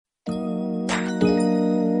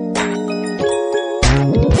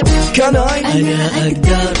كان أنا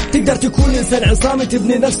أقدر. تقدر تكون إنسان عصامي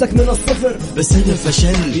تبني نفسك من الصفر. بس أنا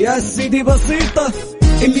فشل يا سيدي بسيطة،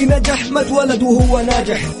 اللي نجح ما اتولد وهو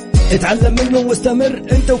ناجح. اتعلم منه واستمر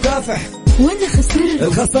انت وكافح. وانا خسرت.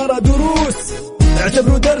 الخسارة دروس،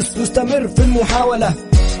 اعتبره درس مستمر في المحاولة.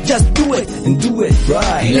 Just do it and do it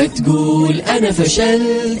right. لا تقول أنا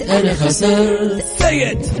فشلت أنا خسرت.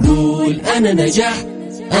 Say it. قول أنا نجحت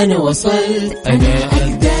أنا وصلت. أنا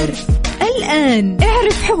أقدر. الآن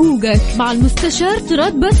اعرف حقوقك مع المستشار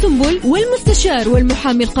تراد باسنبل والمستشار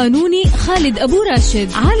والمحامي القانوني خالد أبو راشد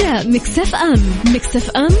على مكسف أم. مكسف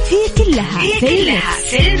أم هي كلها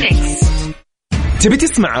في المكس. تبي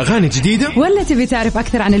تسمع أغاني جديدة؟ ولا تبي تعرف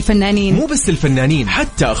أكثر عن الفنانين؟ مو بس الفنانين،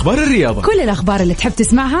 حتى أخبار الرياضة، كل الأخبار اللي تحب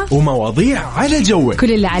تسمعها ومواضيع على جوك.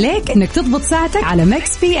 كل اللي عليك إنك تضبط ساعتك على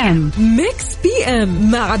ميكس بي أم. ميكس بي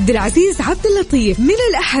أم مع عبد العزيز عبد اللطيف من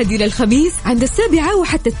الأحد إلى الخميس عند 7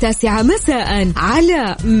 وحتى 9 مساء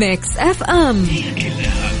على ميكس أف أم.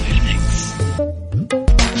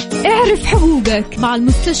 اعرف حقوقك مع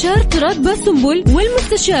المستشار تراد باسنبل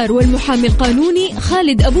والمستشار والمحامي القانوني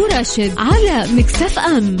خالد أبو راشد على مكسف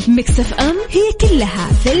أم. مكسف أم هي كلها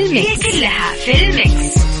في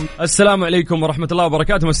المكس. السلام عليكم ورحمة الله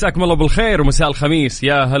وبركاته. مساكم الله بالخير ومساء الخميس.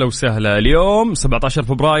 يا هلا وسهلا. اليوم 17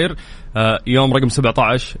 فبراير، يوم رقم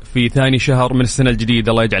 17 في ثاني شهر من السنة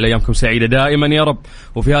الجديدة. الله يجعل أيامكم سعيدة دائما يا رب.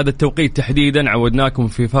 وفي هذا التوقيت تحديدا عودناكم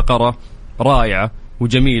في فقرة رائعة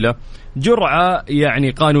وجميلة، جرعة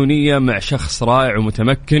يعني قانونية مع شخص رائع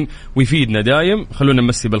ومتمكن ويفيدنا دايم. خلونا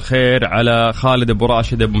نمسي بالخير على خالد أبو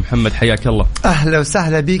راشد أبو محمد. حياك الله. أهلا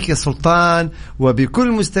وسهلا بك يا سلطان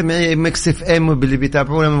وبكل مستمعي ميكس اف ام واللي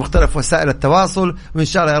بيتابعونا من مختلف وسائل التواصل، وإن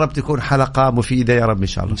شاء الله يا رب تكون حلقة مفيدة يا رب إن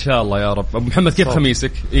شاء الله. إن شاء الله يا رب. أبو محمد كيف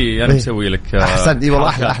خميسك؟ أنا مسوي لك أحسن. والله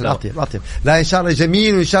أحلى أطيب. لا إن شاء الله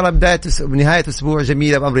جميل، وإن شاء الله بداية نهاية أسبوع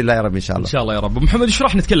جميلة بأمر الله يا رب إن شاء الله. إن شاء الله يا رب. أبو محمد إيش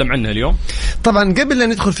راح نتكلم عنها اليوم؟ طبعا قبل أن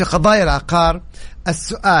ندخل في قضايا العقار،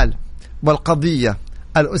 السؤال والقضية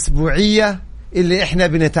الأسبوعية اللي إحنا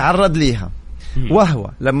بنتعرض ليها،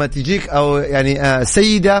 وهو لما تجيك أو يعني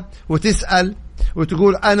سيدة وتسأل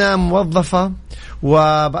وتقول أنا موظفة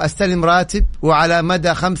وبأستلم راتب وعلى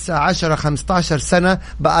مدى 15 سنة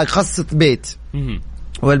بأقسط بيت،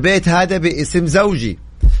 والبيت هذا باسم زوجي.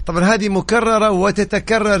 طبعا هذه مكررة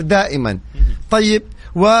وتتكرر دائما. طيب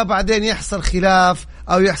وبعدين يحصل خلاف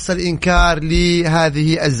أو يحصل إنكار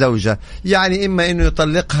لهذه الزوجة، يعني إما إنه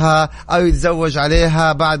يطلقها أو يتزوج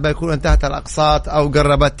عليها بعد ما يكون انتهت الأقساط أو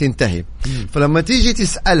قربت تنتهي. فلما تيجي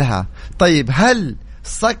تسألها طيب هل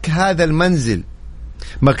صك هذا المنزل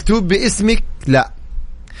مكتوب باسمك؟ لا.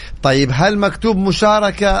 طيب هل مكتوب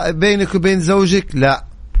مشاركة بينك وبين زوجك؟ لا.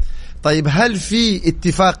 طيب هل في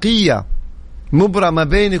اتفاقية مبرمة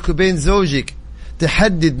بينك وبين زوجك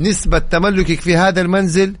تحدد نسبة تملكك في هذا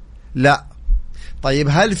المنزل؟ لا. طيب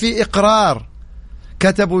هل في إقرار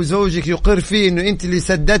كتبوا زوجك يقر فيه إنه أنت اللي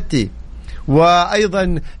سددتي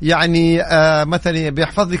وأيضا يعني مثلا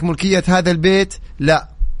بيحفظ لك ملكية هذا البيت؟ لا.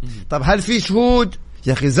 طيب هل في شهود؟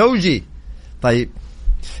 يا أخي زوجي. طيب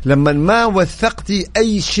لما ما وثقتي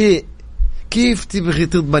أي شيء كيف تبغي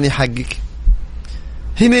تضمني حقك؟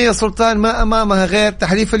 هنا يا سلطان ما أمامها غير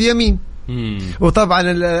تحليف اليمين. وطبعا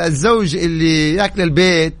الزوج اللي يأكل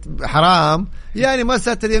البيت حرام، يعني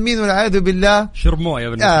مسألة اليمين والعياذ بالله شرموه يا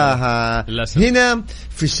ابن هنا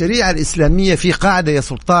في الشريعة الإسلامية في قاعدة يا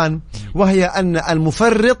سلطان، وهي أن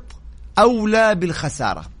المفرط أولى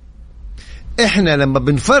بالخسارة. إحنا لما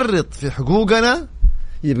بنفرط في حقوقنا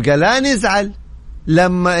يبقى لا نزعل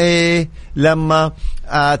لما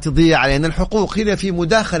تضيع علينا الحقوق. هنا في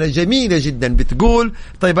مداخلة جميلة جدا بتقول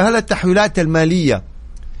طيب هل التحويلات المالية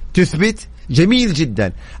تثبت؟ جميل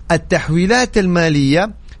جدا. التحويلات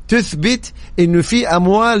المالية تثبت إنه في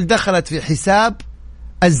أموال دخلت في حساب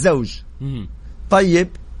الزوج. طيب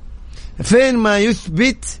فين ما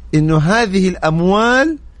يثبت إنه هذه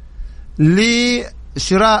الأموال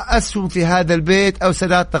لشراء أسهم في هذا البيت أو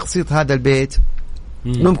سداد تقسيط هذا البيت؟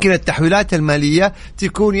 ممكن التحويلات المالية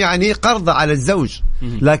تكون يعني قرض على الزوج،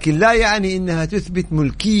 لكن لا يعني إنها تثبت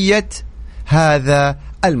ملكية هذا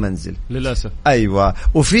المنزل للأسف. أيوة.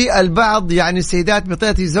 وفي البعض يعني السيدات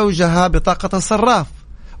بتعطي زوجها بطاقة الصراف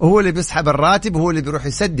وهو اللي بيسحب الراتب وهو اللي بيروح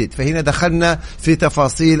يسدد، فهنا دخلنا في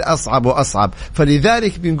تفاصيل أصعب وأصعب.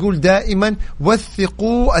 فلذلك بنقول دائما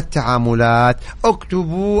وثقوا التعاملات،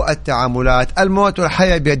 اكتبوا التعاملات. الموت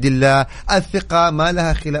والحياة بيد الله، الثقة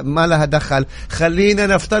ما لها دخل. خلينا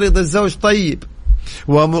نفترض الزوج طيب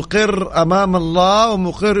ومقر أمام الله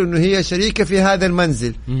ومقر أنه هي شريكة في هذا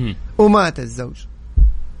المنزل ومات الزوج،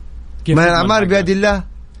 ما الأعمال بيد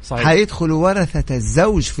الله. صحيح. حيدخلوا ورثة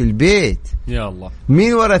الزوج في البيت. يا الله.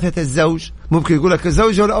 مين ورثة الزوج؟ ممكن يقول لك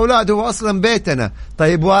الزوج والأولاد هو أصلا بيتنا.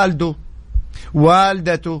 طيب والده،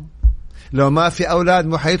 والدته، لو ما في أولاد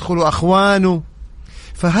مو حيدخلوا أخوانه.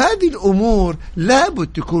 فهذه الأمور لابد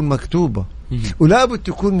تكون مكتوبة ولابد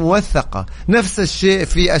تكون موثقة. نفس الشيء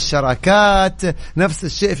في الشراكات، نفس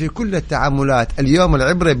الشيء في كل التعاملات. اليوم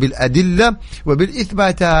العبرة بالأدلة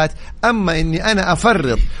وبالإثباتات. أما إني أنا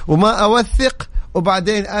أفرط وما أوثق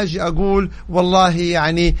وبعدين أجي أقول والله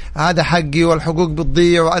يعني هذا حقي والحقوق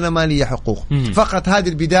بتضيع وأنا ما لي حقوق. فقط هذه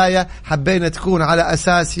البداية حبينا تكون على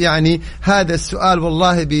أساس يعني هذا السؤال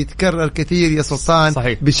والله بيتكرر كثير يا سلطان.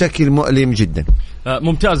 صحيح. بشكل مؤلم جدا.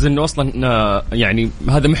 ممتاز انه اصلا يعني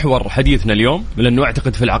هذا محور حديثنا اليوم، لانه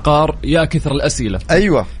اعتقد في العقار يا كثر الاسئله.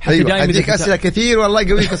 ايوه عندك اسئله كثير والله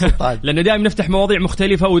يقويك يا سلطان. لانه دائما نفتح مواضيع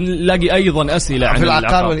مختلفه ونلاقي ايضا اسئله عن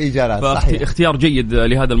العقار والايجارات. اختيار جيد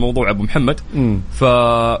لهذا الموضوع ابو محمد.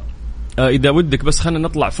 إذا ودك بس خلنا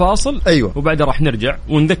نطلع فاصل. أيوة. وبعدها راح نرجع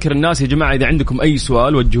ونذكر الناس يا جماعة إذا عندكم أي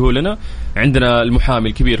سؤال وجهوا لنا. عندنا المحامي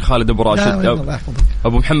الكبير خالد أبو راشد.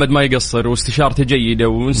 أبو محمد ما يقصر واستشارته جيدة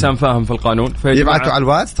وإنسان فاهم في القانون. يبعتوا على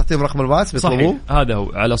الواتس، تعطيهم رقم الواتس بيطلبوه. هذا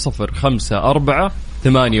هو على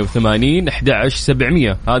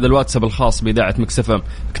 054-88-11-700. هذا الواتساب الخاص بإذاعة مكس اف ام.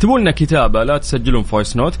 اكتبوا لنا كتابة، لا تسجلون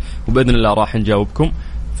فويس نوت، وبإذن الله راح نجاوبكم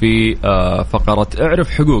في فقرة اعرف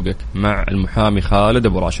حقوقك مع المحامي خالد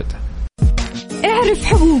أبو راشد. اعرف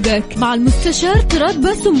حقوقك مع المستشار تراد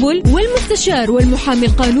باسنبل والمستشار والمحامي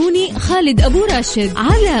القانوني خالد أبو راشد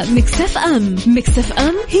على مكس اف ام. مكس اف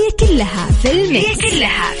ام هي كلها في المكس.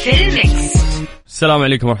 السلام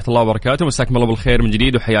عليكم ورحمة الله وبركاته. مساكم الله بالخير من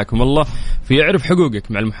جديد وحياكم الله في اعرف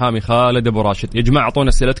حقوقك مع المحامي خالد أبو راشد. يا جماعة اعطونا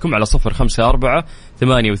أسئلتكم على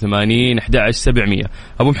 054-88-11-700.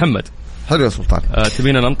 أبو محمد. حلو يا سلطان.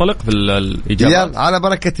 تبينا ننطلق في الإجابة؟ يلا على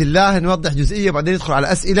بركة الله نوضح جزئية بعدين ندخل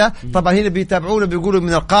على أسئلة. طبعا هنا بيتابعونا بيقولوا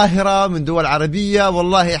من القاهرة، من دول عربية،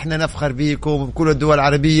 والله إحنا نفخر بيكم وبكل الدول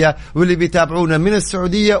العربية، واللي بيتابعونا من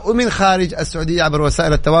السعودية ومن خارج السعودية عبر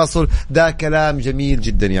وسائل التواصل. ده كلام جميل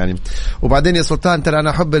جدا يعني. وبعدين يا سلطان ترى أنا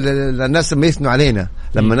أحب الناس لما يثنوا علينا،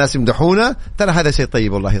 لما الناس يمدحونا، ترى هذا شيء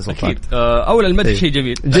طيب والله يا سلطان. أكيد. أولا المدح شيء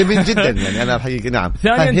جميل جميل جدا يعني أنا الحقيقة نعم.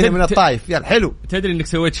 هنا من الطائف يعني حلو. تدري إنك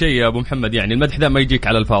سويت شيء يا أبو محمد، يعني المدح ده ما يجيك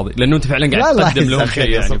على الفاضي، لأنه أنت فعلا قاعد تقدم لهم شيء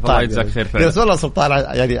يعني. الله يجزاك خير فعلا. يا والله سلطان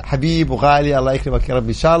يعني حبيب وغالي، الله يكرمك يا رب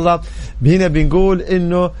إن شاء الله. هنا بنقول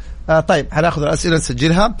إنه طيب هناخذ الأسئلة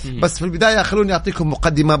نسجلها، بس في البداية خلوني أعطيكم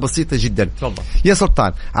مقدمة بسيطة جدا. تفضل يا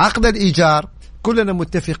سلطان. عقد الإيجار كلنا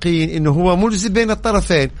متفقين إنه هو ملزم بين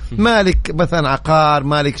الطرفين. مالك مثلا عقار،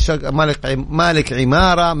 مالك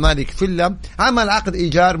عمارة، مالك فيلا، عمل عقد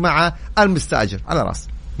إيجار مع المستأجر على رأس.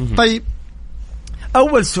 طيب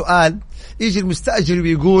أول سؤال يجي المستأجر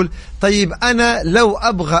ويقول طيب أنا لو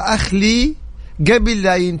أبغى أخلي قبل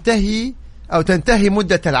لا ينتهي أو تنتهي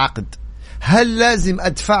مدة العقد، هل لازم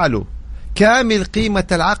أدفع له كامل قيمة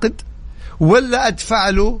العقد ولا أدفع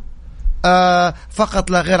له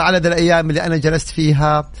فقط لا غير عدد الأيام اللي أنا جلست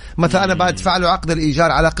فيها؟ مثلا أنا بدفع له عقد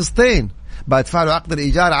الإيجار على قسطين، بدفع له عقد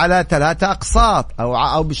الإيجار على 3 أقساط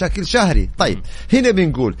أو بشكل شهري. طيب هنا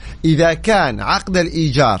بنقول إذا كان عقد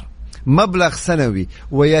الإيجار مبلغ سنوي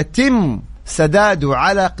ويتم سداده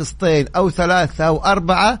على قسطين أو 3 أو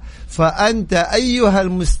 4، فأنت أيها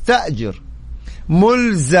المستأجر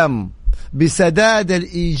ملزم بسداد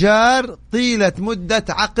الإيجار طيلة مدة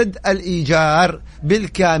عقد الإيجار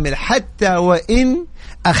بالكامل، حتى وإن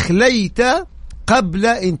أخليت قبل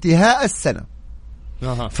انتهاء السنة.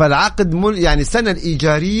 فالعقد يعني سنة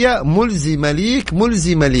الإيجارية ملزمة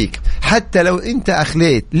ليك حتى لو أنت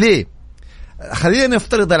أخليت. ليه؟ خلينا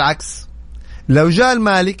نفترض العكس. لو جاء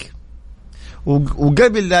المالك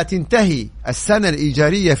وقبل لا تنتهي السنة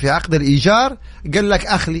الإيجارية في عقد الإيجار قال لك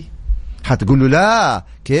أخلي، هتقول له لا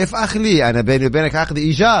كيف أخلي، أنا بيني وبينك عقد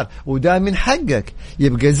إيجار وده من حقك.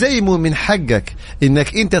 يبقى زي مو من حقك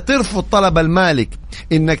إنك أنت ترفض طلب المالك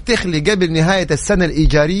إنك تخلي قبل نهاية السنة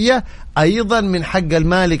الإيجارية، أيضا من حق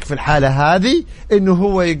المالك في الحالة هذه إنه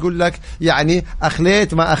هو يقول لك يعني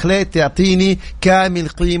أخليت ما أخليت تعطيني كامل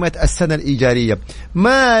قيمة السنة الإيجارية،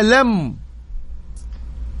 ما لم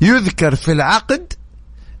يذكر في العقد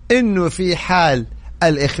إنه في حال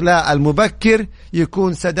الإخلاء المبكر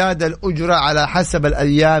يكون سداد الأجرة على حسب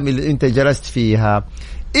الأيام اللي أنت جلست فيها.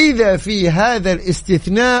 إذا في هذا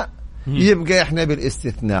الاستثناء يبقى إحنا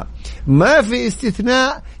بالاستثناء، ما في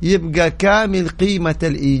استثناء يبقى كامل قيمة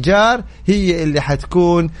الإيجار هي اللي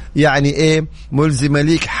حتكون يعني إيه ملزمة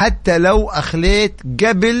ليك حتى لو أخليت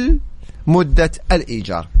قبل مدة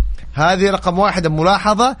الإيجار. هذه رقم 1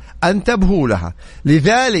 ملاحظة انتبهوا لها.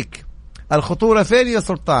 لذلك الخطورة فين يا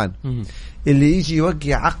سلطان؟ اللي يجي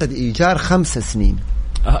يوقع عقد إيجار 5 سنين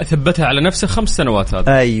ثبتها على نفسه 5 سنوات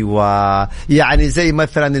هذا. أيوة، يعني زي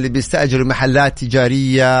مثلا اللي بيستأجروا محلات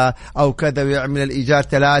تجارية أو كذا ويعمل الإيجار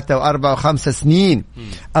 3 و4 و5 سنين،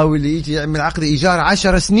 أو اللي يجي يعمل عقد إيجار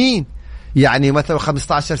 10 سنين، يعني مثلا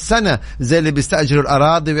 15 سنة، زي اللي بيستأجروا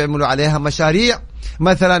الأراضي ويعملوا عليها مشاريع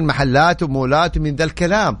مثلا محلات ومولات ومن ذا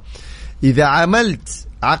الكلام. إذا عملت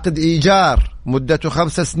عقد إيجار مدته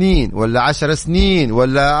 5 سنين ولا 10 سنين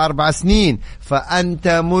ولا 4 سنين، فأنت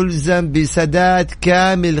ملزم بسداد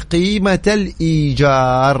كامل قيمة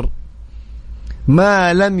الإيجار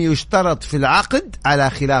ما لم يشترط في العقد على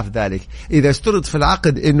خلاف ذلك. إذا اشترط في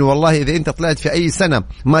العقد إنه والله إذا أنت طلعت في أي سنة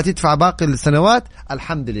ما تدفع باقي السنوات،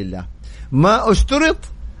 الحمد لله. ما اشترط،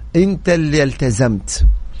 أنت اللي التزمت.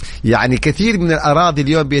 يعني كثير من الأراضي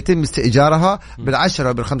اليوم بيتم استئجارها بال10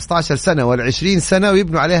 وبال15 سنة وال20 سنة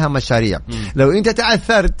ويبنوا عليها مشاريع. لو أنت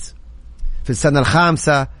تعثرت في السنة ال5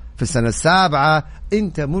 في السنة ال7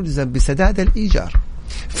 أنت ملزم بسداد الإيجار.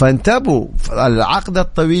 فانتبهوا، العقد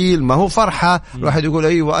الطويل ما هو فرحة الواحد يقول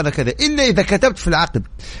أيوة أنا كذا، إلا إذا كتبت في العقد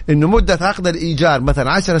إنه مدة عقد الإيجار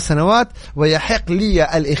مثلا 10 سنوات ويحق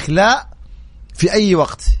لي الإخلاء في أي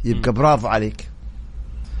وقت، يبقى برافو عليك،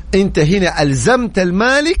 أنت هنا ألزمت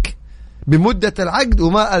المالك بمدة العقد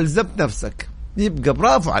وما ألزمت نفسك، يبقى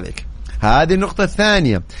برافو عليك. هذه النقطة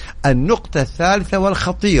الثانية. النقطة الثالثة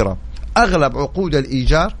والخطيرة، أغلب عقود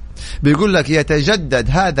الإيجار بيقول لك يتجدد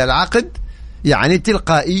هذا العقد يعني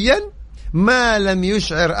تلقائيا ما لم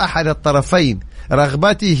يشعر أحد الطرفين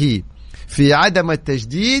رغبته في عدم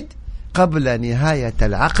التجديد قبل نهاية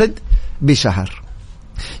العقد بشهر.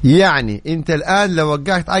 يعني أنت الآن لو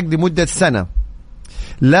وقعت عقد مدة سنة،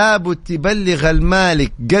 لابد تبلغ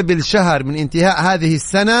المالك قبل شهر من انتهاء هذه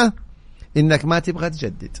السنة إنك ما تبغى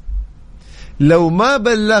تجدد. لو ما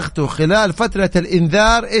بلغته خلال فترة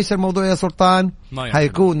الإنذار، إيش الموضوع يا سلطان؟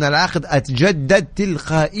 هيكون العقد أتجدد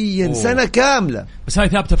تلقائيا سنة كاملة. بس هاي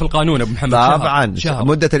ثابتة في القانون أبو محمد. طبعا شهر.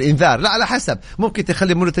 مدة الإنذار لا، على حسب، ممكن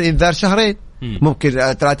تخلي مدة الإنذار 2 شهر،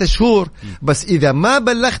 ممكن 3 شهور، بس إذا ما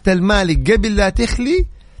بلغت المالك قبل لا تخلي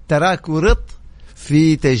تراك ورط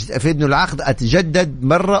في إنه العقد أتجدد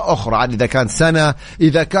مرة أخرى. يعني إذا كان سنة،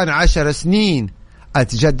 إذا كان 10 سنين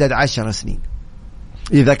أتجدد 10 سنين،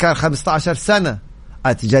 إذا كان 15 سنة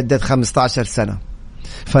أتجدد 15 سنة.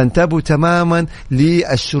 فانتبهوا تماما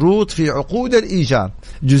للشروط في عقود الإيجار.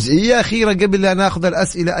 جزئية أخيرة قبل لا نأخذ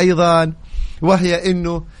الأسئلة أيضا، وهي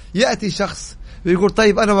إنه يأتي شخص ويقول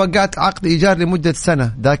طيب أنا وقعت عقد إيجار لمدة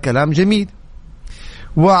سنة، ده كلام جميل،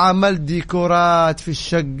 وعملت ديكورات في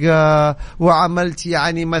الشقة، وعملت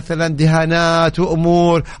يعني مثلا دهانات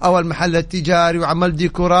وأمور، أو المحل التجاري وعملت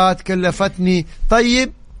ديكورات كلفتني.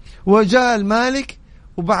 طيب وجاء المالك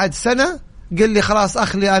وبعد سنة قال لي خلاص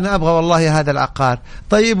أخلي، أنا أبغى والله هذا العقار.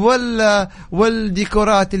 طيب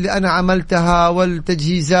والديكورات اللي أنا عملتها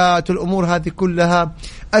والتجهيزات والأمور هذه كلها،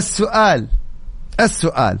 السؤال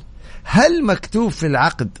هل مكتوب في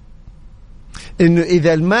العقد إنه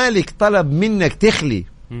إذا المالك طلب منك تخلي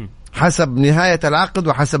حسب نهاية العقد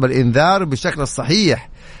وحسب الإنذار بشكل الصحيح،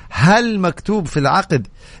 هل مكتوب في العقد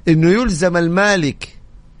إنه يلزم المالك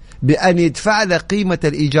بأن يدفع له قيمة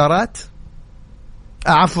الإيجارات؟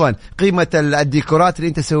 عفوا، قيمة الديكورات اللي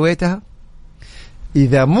أنت سويتها؟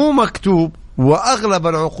 إذا مو مكتوب، وأغلب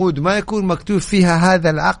العقود ما يكون مكتوب فيها هذا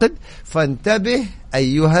العقد، فانتبه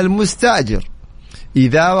أيها المستأجر،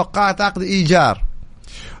 إذا وقعت عقد إيجار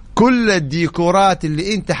كل الديكورات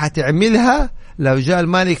اللي أنت حتعملها لو جاء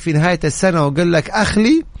المالك في نهاية السنة وقال لك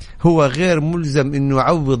أخلي، هو غير ملزم إنه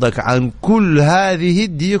يعوضك عن كل هذه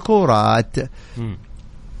الديكورات.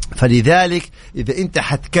 فلذلك إذا أنت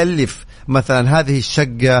حتكلف مثلا هذه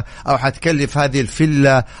الشقة، أو حتكلف هذه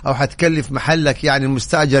الفيلا، أو حتكلف محلك يعني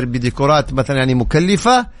المستأجر بديكورات مثلا يعني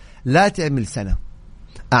مكلفة، لا تعمل سنة،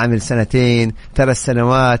 أعمل 2 3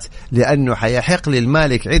 سنوات، لأنه حيحق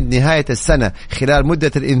للمالك عند نهاية السنة خلال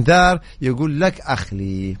مدة الإنذار يقول لك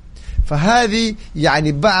أخلي. فهذه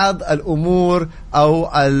يعني بعض الأمور أو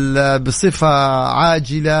بصفة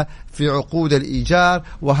عاجلة في عقود الإيجار،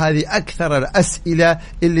 وهذه أكثر الأسئلة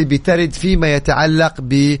اللي بترد فيما يتعلق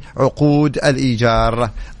بعقود الإيجار.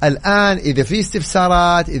 الآن إذا في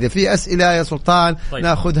استفسارات، إذا في أسئلة يا سلطان، طيب،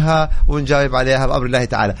 نأخذها ونجاوب عليها بأمر الله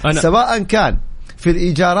تعالى، سواء كان في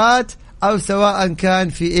الإيجارات أو سواء كان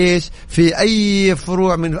في إيش، في أي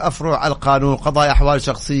فروع من أفروع القانون، قضايا أحوال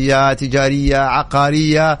شخصية، تجارية،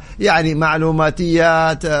 عقارية، يعني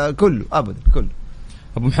معلوماتيات، كله أبدا كله.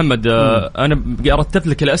 ابو محمد انا رتبت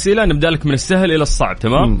لك الاسئله، نبدا لك من السهل الى الصعب.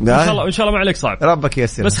 تمام ان شاء الله ما عليك صعب، ربك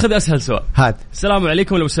ييسر. بس خذ اسهل سؤال. هات. السلام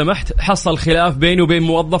عليكم، لو سمحت حصل خلاف بيني وبين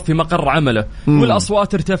موظف في مقر عمله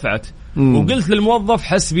والاصوات ارتفعت وقلت للموظف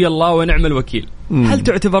حسبي الله ونعم الوكيل، هل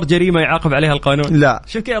تعتبر جريمه يعاقب عليها القانون؟ لا.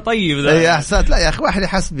 شوف كيف طيب ذا. اي احسنت. لا يا اخي واحد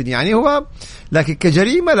يحسبني يعني هو، لكن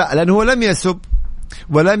كجريمه لا، لانه هو لم يسب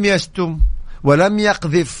ولم يشتم ولم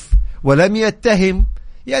يقذف ولم يتهم.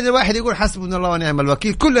 يعني الواحد يقول حسبنا الله ونعم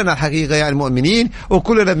الوكيل، كلنا الحقيقة يعني مؤمنين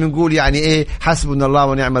وكلنا بنقول يعني ايه حسبنا الله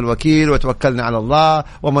ونعم الوكيل وتوكلنا على الله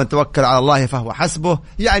ومن توكل على الله فهو حسبه.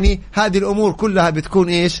 يعني هذه الأمور كلها بتكون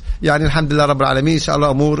ايش يعني الحمد لله رب العالمين إن شاء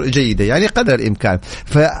الله أمور جيدة يعني قدر الإمكان.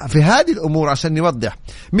 ففي هذه الأمور عشان نوضح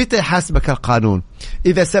متى يحاسبك القانون،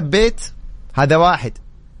 إذا سبيت هذا واحد،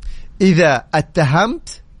 إذا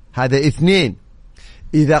اتهمت هذا اثنين،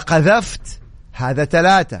 إذا قذفت هذا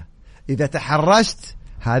ثلاثة، إذا تحرشت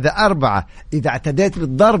هذا أربعة، إذا اعتديت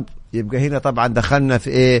بالضرب يبقى هنا طبعا دخلنا في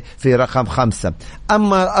إيه في رقم 5.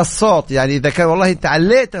 أما الصوت يعني إذا كان والله أنت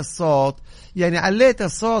عليت الصوت، يعني عليت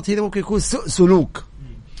الصوت هنا ممكن يكون سوء سلوك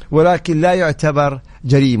ولكن لا يعتبر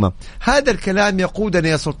جريمة. هذا الكلام يقودنا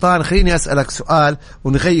يا سلطان، خليني أسألك سؤال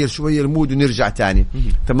ونغير شوية المود ونرجع تاني.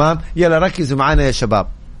 تمام، يلا ركزوا معنا يا شباب.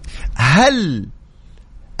 هل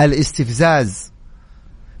الاستفزاز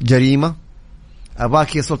جريمة؟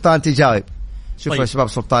 أباك يا سلطان تجاوب. شوف يا شباب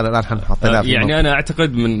سلطان الآن حنحطنا يعني أنا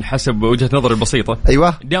أعتقد من حسب وجهة نظري البسيطة،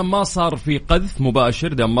 أيوة، دام ما صار في قذف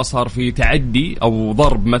مباشر، دام ما صار في تعدي أو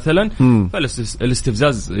ضرب مثلا،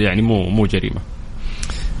 فالاستفزاز يعني مو جريمة.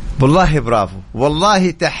 والله برافو،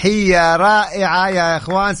 والله تحية رائعة يا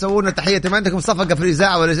إخوان، سوونا تحية. ما عندكم صفقة في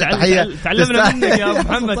الإذاعة ولا تحية؟ تعلمنا منك يا أبو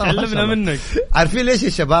محمد، تعلمنا منك. عارفين ليش يا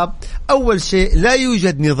شباب؟ أول شيء لا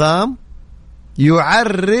يوجد نظام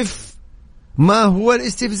يعرف ما هو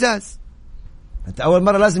الاستفزاز. أنت أول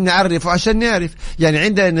مرة لازم نعرفه عشان نعرف. يعني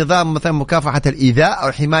عندنا نظام مثلا مكافحة الإيذاء أو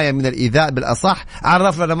الحماية من الإيذاء بالأصح،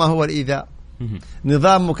 عرف لنا ما هو الإيذاء.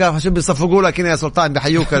 نظام مكافحة، شو بيصفقوا لك هنا يا سلطان،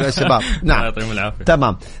 بحيوك يا شباب. نعم يعطيهم العافية.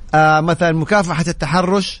 تمام. مثلا مكافحة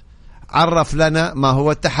التحرش، عرف لنا ما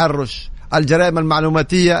هو التحرش. الجرائم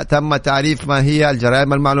المعلوماتية تم تعريف ما هي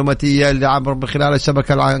الجرائم المعلوماتية اللي عبر من خلال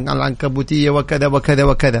الشبكة العنكبوتية وكذا وكذا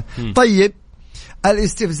وكذا. طيب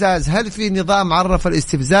الاستفزاز، هل في نظام عرف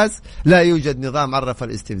الاستفزاز؟ لا يوجد نظام عرف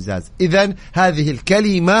الاستفزاز. إذن هذه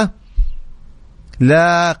الكلمة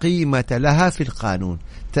لا قيمة لها في القانون.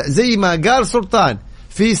 زي ما قال سلطان،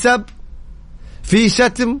 في سب، في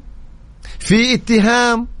شتم، في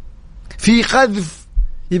اتهام، في قذف،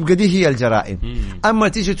 يبقى دي هي الجرائم. أما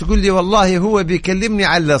تيجي تقول لي والله هو بيكلمني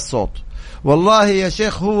على الصوت، والله يا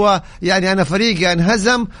شيخ هو يعني أنا فريقي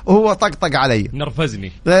انهزم وهو طقطق علي،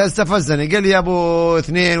 نرفزني، استفزني، قال لي يا أبو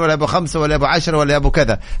 2 ولا أبو 5 ولا أبو 10 ولا أبو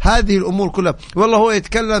كذا. هذه الأمور كلها، والله هو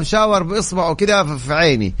يتكلم شاور بإصبعه كذا في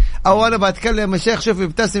عيني، أو أنا بتكلم يا شيخ شوف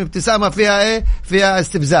يبتسم ابتسامة فيها إيه، فيها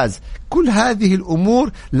استفزاز. كل هذه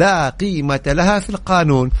الأمور لا قيمة لها في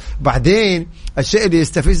القانون. بعدين الشيء اللي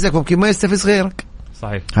يستفزك ممكن ما يستفز غيرك،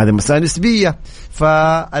 صحيح، هذه مسألة نسبية.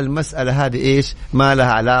 فالمسألة هذه إيش ما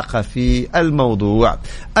لها علاقة في الموضوع.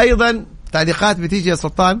 أيضا تعليقات بتيجي يا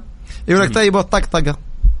سلطان يقول لك طيب والطقطقة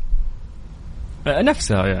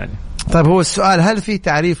نفسها يعني. طيب هو السؤال، هل في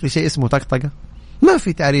تعريف لشيء اسمه طقطقة؟ ما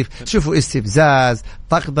في تعريف. شوفوا استفزاز،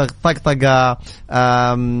 طقطقة،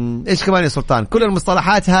 ايش كمان يا سلطان، كل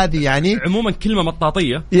المصطلحات هذه يعني عموما كلمة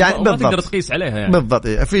مطاطية يعني ما تقدر تقيس عليها يعني. بالضبط.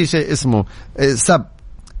 في شيء اسمه سب،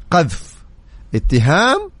 قذف،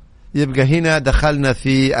 اتهام، يبقى هنا دخلنا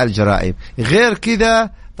في الجرائم. غير كذا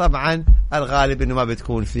طبعا الغالب انه ما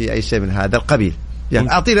بتكون في اي شيء من هذا القبيل.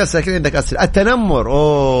 يعني اعطينا اسئله، عندك اسئله.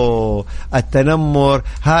 التنمر، التنمر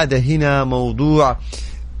هذا هنا موضوع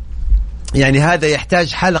يعني هذا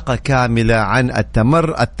يحتاج حلقة كاملة عن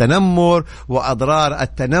التنمر وأضرار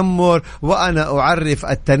التنمر. وأنا أعرف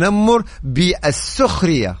التنمر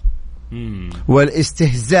بالسخرية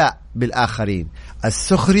والاستهزاء بالآخرين.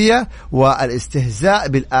 السخرية والاستهزاء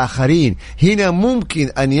بالآخرين، هنا ممكن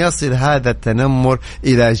أن يصل هذا التنمر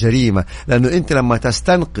إلى جريمة، لأنه أنت لما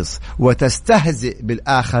تستنقص وتستهزئ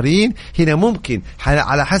بالآخرين هنا ممكن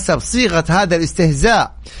على حسب صيغة هذا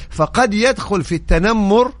الاستهزاء فقد يدخل في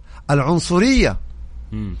التنمر العنصرية.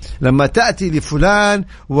 لما تأتي لفلان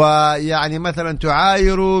ويعني مثلا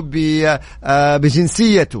تعايره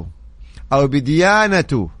بجنسيته أو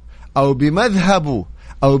بديانته أو بمذهبه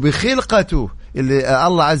أو بخلقته اللي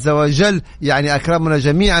الله عز وجل يعني أكرمنا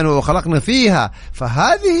جميعا وخلقنا فيها،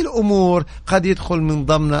 فهذه الأمور قد يدخل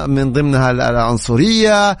من ضمنها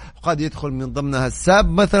العنصرية، قد يدخل من ضمنها السب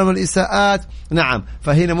مثلا والإساءات. نعم،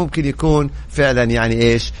 فهنا ممكن يكون فعلا يعني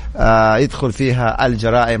إيش يدخل فيها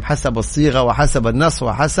الجرائم حسب الصيغة وحسب النص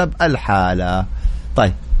وحسب الحالة.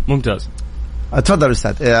 طيب ممتاز. اتفضل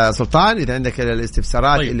أستاذ يا سلطان إذا عندك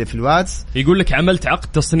الاستفسارات طيب. اللي في الواتس. يقول لك عملت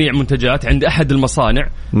عقد تصنيع منتجات عند أحد المصانع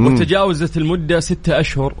وتجاوزت المدة 6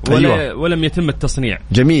 أشهر ولم يتم التصنيع.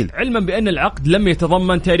 جميل. علما بأن العقد لم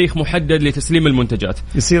يتضمن تاريخ محدد لتسليم المنتجات.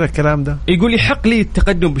 يصير الكلام ده؟ يقول يحق لي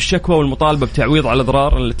التقدم بالشكوى والمطالبة بتعويض على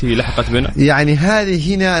الأضرار التي لحقت بنا. يعني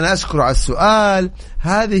هذه هنا أنا أشكر على السؤال.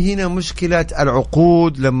 هذه هنا مشكلة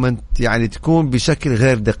العقود لما يعني تكون بشكل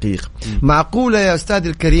غير دقيق. معقولة يا أستاذ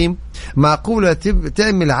الكريم، معقولة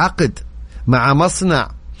تعمل عقد مع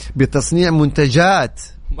مصنع بتصنيع منتجات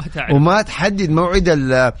وما تحدد موعد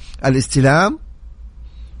الاستلام؟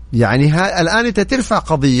 يعني الآن أنت ترفع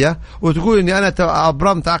قضية وتقول إني أنا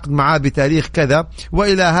أبرمت عقد معاه بتاريخ كذا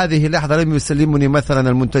وإلى هذه اللحظة لم يسلمني مثلا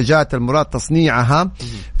المنتجات المراد تصنيعها.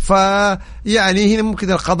 فيعني هنا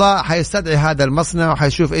ممكن القضاء حيستدعي هذا المصنع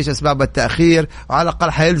وحيشوف إيش أسباب التأخير وعلى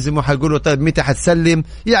الأقل حيلزمه وحيقول له طيب متى حتسلم.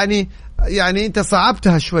 يعني أنت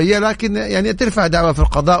صعبتها شوية، لكن يعني ترفع دعوة في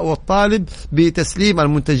القضاء والطالب بتسليم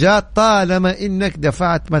المنتجات طالما إنك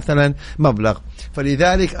دفعت مثلا مبلغ.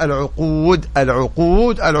 فلذلك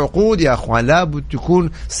العقود يا أخوان لابد تكون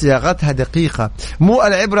صياغتها دقيقة. مو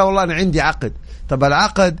العبرة والله أنا عندي عقد. طب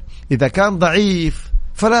العقد إذا كان ضعيف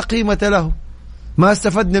فلا قيمة له، ما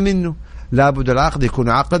استفدنا منه. لابد العقد يكون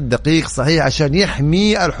عقد دقيق صحيح عشان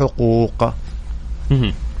يحمي الحقوق.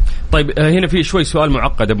 طيب هنا في شوي سؤال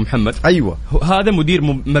معقد أبو محمد. أيوة. هذا مدير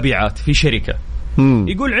مبيعات في شركة.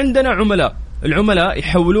 يقول عندنا العملاء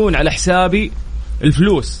يحولون على حسابي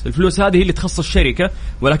الفلوس هذه اللي تخص الشركة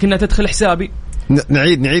ولكنها تدخل حسابي.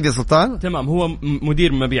 نعيد يا سلطان. تمام. هو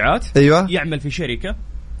مدير مبيعات. أيوة. يعمل في شركة،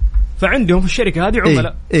 فعندهم في الشركة هذه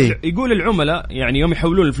عملاء. يقول العملاء يعني يوم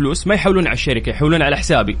يحولون الفلوس ما يحولون على الشركة، يحولون على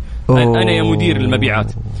حسابي. أنا يا مدير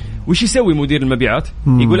المبيعات. وش يسوي مدير المبيعات؟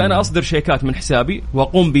 يقول أنا أصدر شيكات من حسابي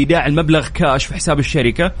وأقوم بإيداع المبلغ كاش في حساب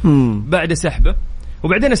الشركة بعد سحبه،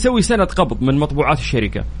 وبعدين أسوي سند قبض من مطبوعات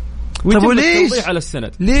الشركة. طب وليش على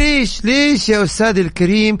السند؟ ليش يا أستاذ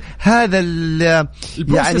الكريم هذا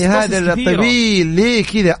يعني هذا الطويل ليه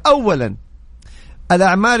كذا؟ أولا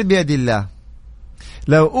الأعمال بيد الله.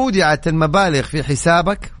 لو أودعت المبالغ في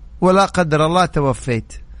حسابك ولا قدر الله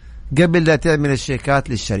توفيت قبل لا تعمل الشيكات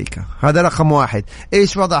للشركة، هذا رقم واحد.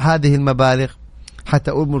 إيش وضع هذه المبالغ؟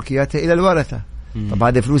 حتى أقول ملكياتها إلى الورثة. طب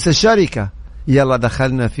هذه فلوس الشركة، يلا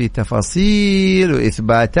دخلنا في تفاصيل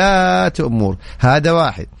وإثباتات أمور. هذا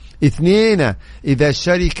واحد. اثنين، إذا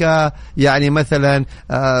الشركة يعني مثلا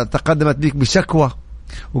تقدمت بك بشكوى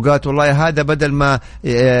وقالت والله هذا بدل ما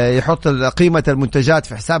يحط قيمة المنتجات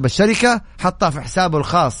في حساب الشركة حطها في حسابه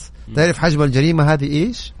الخاص، تعرف حجم الجريمة هذه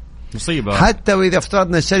إيش؟ مصيبة. حتى وإذا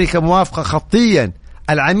افترضنا الشركة موافقة خطيا،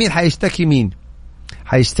 العميل حيشتكي مين؟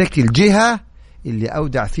 حيشتكي الجهة اللي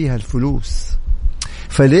أودع فيها الفلوس.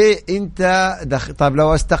 فليه أنت طب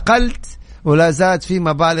لو استقلت ولا زاد في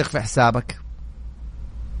مبالغ في حسابك؟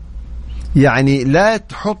 يعني لا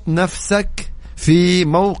تحط نفسك في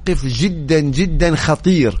موقف جدا جدا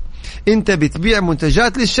خطير. أنت بتبيع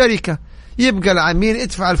منتجات للشركة، يبقى العميل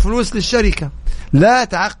ادفع الفلوس للشركة. لا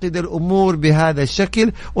تعقد الأمور بهذا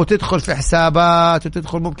الشكل وتدخل في حسابات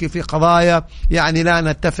وتدخل ممكن في قضايا. يعني لا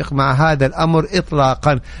نتفق مع هذا الأمر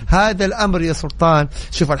إطلاقا. هذا الأمر يا سلطان،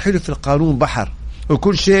 شوف الحلو في القانون بحر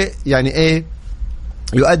وكل شيء يعني إيه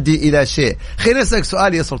يؤدي إلى شيء. خلينا نسألك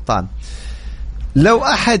سؤال يا سلطان. لو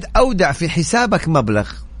أحد أودع في حسابك مبلغ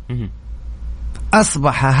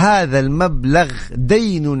أصبح هذا المبلغ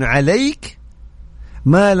دين عليك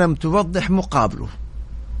ما لم توضح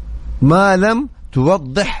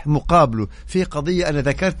مقابله. في قضية أنا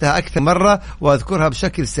ذكرتها أكثر مرة وأذكرها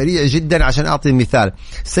بشكل سريع جدا عشان أعطي مثال.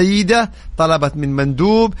 سيدة طلبت من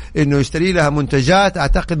مندوب إنه يشتري لها منتجات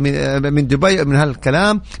أعتقد من دبي من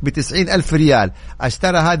هالكلام ب90,000 ريال.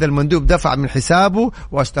 اشترى هذا المندوب، دفع من حسابه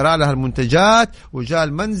واشترى لها المنتجات وجاء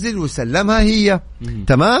المنزل وسلمها هي.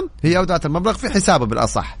 تمام، هي أودعت المبلغ في حسابه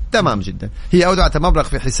بالأصح. تمام جدا، هي أودعت المبلغ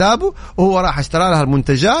في حسابه وهو راح اشترى لها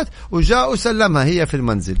المنتجات وجاء وسلمها هي في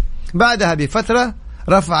المنزل. بعدها بفترة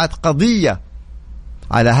رفعت قضية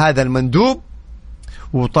على هذا المندوب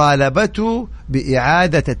وطالبته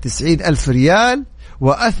بإعادة 90,000 ريال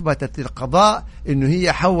وأثبتت للقضاء أنه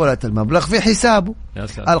هي حولت المبلغ في حسابه.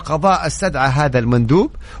 القضاء استدعى هذا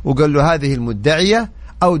المندوب وقال له هذه المدعية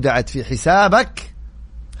أودعت في حسابك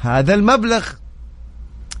هذا المبلغ،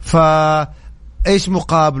 فإيش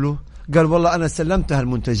مقابله؟ قال والله أنا سلمتها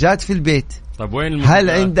المنتجات في البيت. طيب وين هل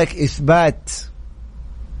عندك إثبات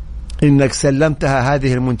إنك سلمتها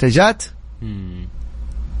هذه المنتجات؟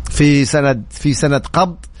 في سند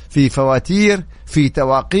قبض، في فواتير، في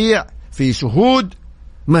تواقيع، في شهود؟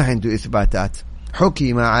 ما عنده إثباتات.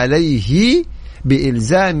 حكم عليه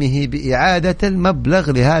بإلزامه بإعادة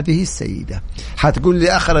المبلغ لهذه السيدة. حتقول لي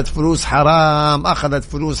أخذت فلوس حرام، أخذت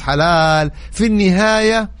فلوس حلال، في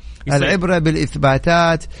النهاية العبرة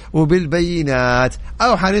بالإثباتات وبالبينات.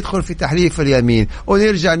 أو حندخل في تحليف اليمين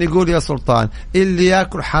ونرجع نقول يا سلطان اللي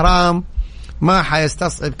يأكل حرام ما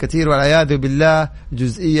حيستصعب كثير والعياذ بالله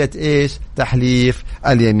جزئية إيش؟ تحليف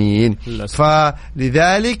اليمين.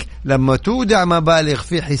 فلذلك لما تودع مبالغ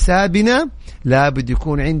في حسابنا لابد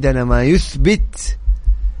يكون عندنا ما يثبت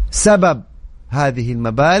سبب هذه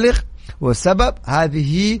المبالغ وسبب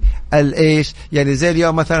هذه الإيش. يعني زي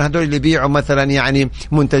اليوم مثلا هدول اللي بيعوا مثلا يعني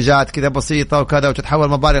منتجات كذا بسيطة وكذا وتتحول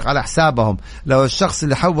مبالغ على حسابهم، لو الشخص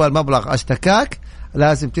اللي حول مبلغ اشتكاك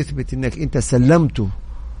لازم تثبت انك انت سلمته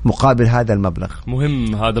مقابل هذا المبلغ.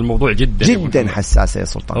 مهم هذا الموضوع جدا جدا حساس يا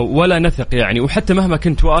سلطان، ولا نثق يعني، وحتى مهما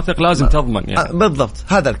كنت واثق لازم تضمن يعني. بالضبط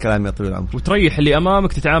هذا الكلام يا طويل العمر، وتريح اللي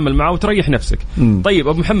امامك تتعامل معه وتريح نفسك. طيب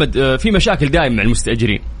ابو محمد، في مشاكل دائما مع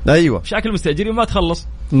المستاجرين. ايوه مشاكل المستاجرين ما تخلص.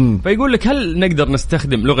 فيقول لك هل نقدر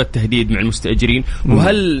نستخدم لغة تهديد مع المستأجرين؟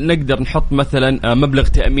 وهل نقدر نحط مثلا مبلغ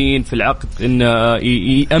تأمين في العقد إن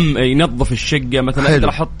ينظف الشقة مثلا؟ أقدر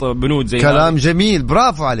أحط بنود زي كلام جميل،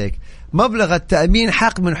 برافو عليك. مبلغ التأمين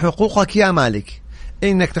حق من حقوقك يا مالك،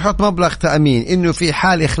 إنك تحط مبلغ تأمين إنه في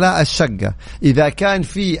حال إخلاء الشقة إذا كان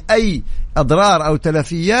في أي أضرار أو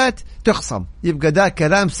تلفيات تخصم، يبقى ده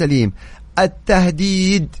كلام سليم.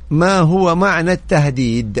 التهديد، ما هو معنى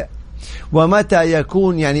التهديد ومتى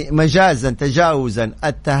يكون يعني مجازا تجاوزا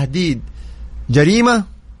التهديد جريمة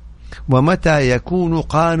ومتى يكون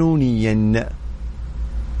قانونيا؟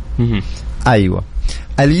 أيوة،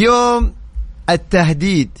 اليوم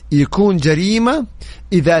التهديد يكون جريمة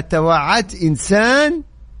إذا توعدت إنسان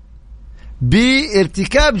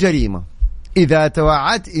بارتكاب جريمة. إذا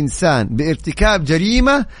توعدت إنسان بارتكاب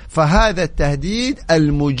جريمة فهذا التهديد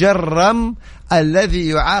المجرم الذي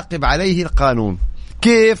يعاقب عليه القانون.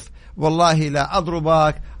 كيف؟ والله لا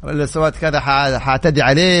أضربك، لو سويت كذا حاعتدي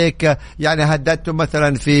عليك، يعني هددته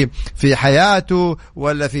مثلا في حياته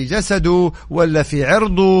ولا في جسده ولا في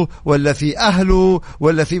عرضه ولا في أهله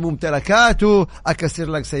ولا في ممتلكاته،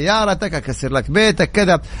 أكسر لك سيارتك، أكسر لك بيتك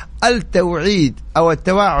كذا. التوعيد أو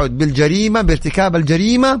التوعد بالجريمة، بارتكاب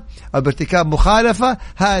الجريمة أو بارتكاب مخالفة،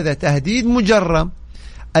 هذا تهديد مجرم.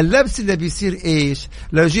 اللبس اللي بيصير إيش؟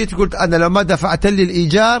 لو جيت قلت أنا لو ما دفعت لي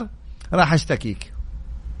الإيجار راح أشتكيك،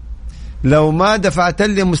 لو ما دفعت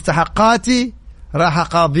لي مستحقاتي راح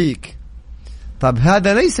أقاضيك. طب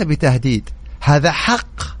هذا ليس بتهديد، هذا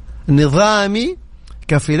حق نظامي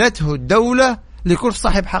كفلته الدولة لكل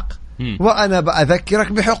صاحب حق، وأنا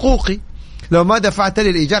بأذكرك بحقوقي. لو ما دفعت لي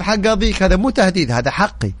الإيجار حقاضيك، هذا مو تهديد، هذا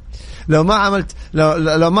حقي. لو ما عملت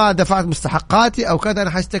لو ما دفعت مستحقاتي أو كذا أنا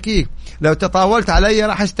حستكيك، لو تطاولت علي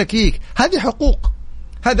راح أشتكيك. هذه حقوق،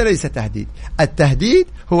 هذا ليس تهديد. التهديد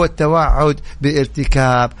هو التوعد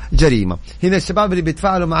بارتكاب جريمة. هنا الشباب اللي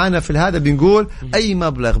بيتفاعلوا معنا في هذا بنقول أي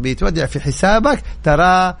مبلغ بيتودع في حسابك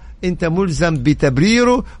ترى أنت ملزم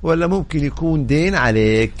بتبريره ولا ممكن يكون دين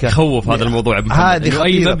عليك. خوف هذا الموضوع هذه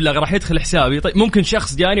أي مبلغ راح يدخل حسابي. طيب ممكن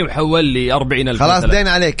شخص جاني وحول لي 40,000 خلاص دين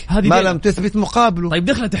عليك ما لم تثبت مقابله. طيب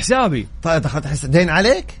دخلت حسابي. طيب دخلت حسابي دين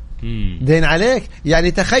عليك. دين عليك.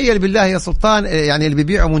 يعني تخيل بالله يا سلطان، يعني اللي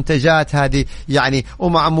بيبيعوا منتجات هذه يعني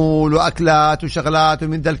ومعمول وأكلات وشغلات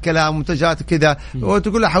ومن ذا الكلام منتجات كذا،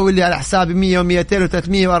 وتقول له حول لي على حسابي 100 و200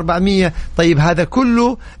 و300 و400. طيب هذا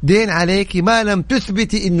كله دين عليك ما لم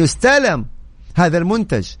تثبتي إنه استلم هذا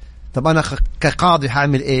المنتج. طب أنا كقاضي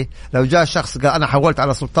هعمل إيه؟ لو جاء شخص قال أنا حولت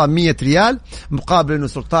على سلطان 100 ريال مقابل إنه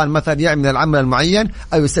سلطان مثلا يعمل العمل المعين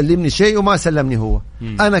أو يسلمني شيء وما سلمني هو،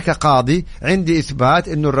 أنا كقاضي عندي إثبات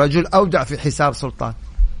إنه الرجل أودع في حساب سلطان،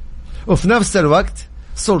 وفي نفس الوقت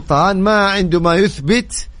سلطان ما عنده ما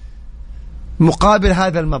يثبت مقابل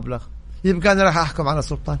هذا المبلغ، يبقى أنا راح أحكم على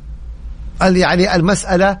سلطان. يعني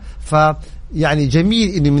المسألة يعني جميل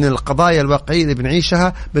إن من القضايا الواقعية اللي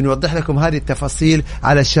بنعيشها بنوضح لكم هذه التفاصيل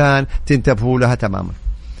علشان تنتبهوا لها تماما.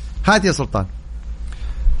 هات يا سلطان.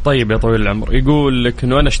 طيب يا طويل العمر، يقول لك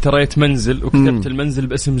إنه أنا اشتريت منزل وكتبت المنزل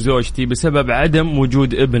باسم زوجتي بسبب عدم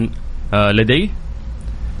وجود ابن لديه.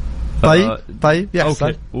 طيب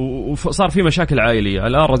يحصل. وصار في مشاكل عائلية.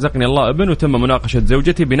 الآن رزقني الله ابن وتم مناقشة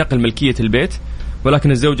زوجتي بنقل ملكية البيت،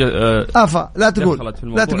 ولكن الزوجة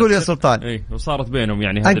لا تقول يا سلطان. إيه، وصارت بينهم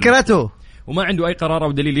يعني أنكرته وما عنده أي قرار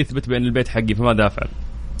أو دليل يثبت بأن البيت حقي، فماذا أفعل؟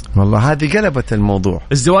 والله هذه قلبت الموضوع.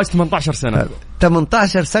 الزواج 18 سنة.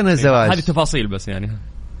 18 سنة زواج. هذه تفاصيل بس يعني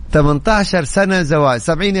 18 سنة زواج.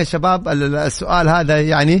 70 يا شباب السؤال هذا.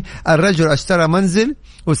 يعني الرجل اشترى منزل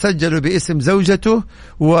وسجله باسم زوجته،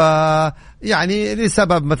 ويعني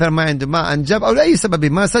لسبب مثلا ما عنده ما أنجب أو لأي سبب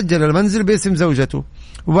ما سجل المنزل باسم زوجته،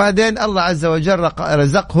 وبعدين الله عز وجل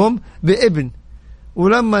رزقهم بابن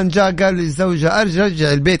ولما جاء قال للزوجة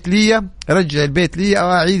رجع البيت لي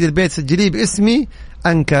أو أعيد البيت سجليه باسمي،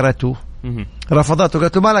 أنكرته، رفضته،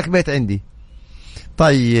 قالت له ما لك بيت عندي.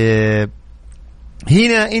 طيب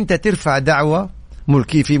هنا أنت ترفع دعوة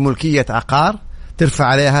في ملكية عقار، ترفع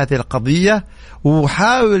عليها هذه القضية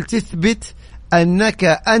وحاول تثبت أنك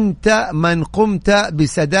أنت من قمت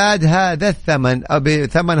بسداد هذا الثمن أو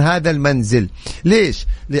بثمن هذا المنزل. ليش؟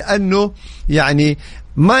 لأنه يعني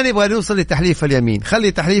ما نبغى نوصل لتحليف اليمين،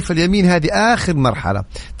 خلي تحليف اليمين هذه آخر مرحلة.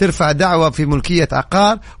 ترفع دعوة في ملكية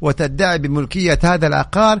عقار وتدعي بملكية هذا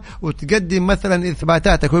العقار وتقدم مثلا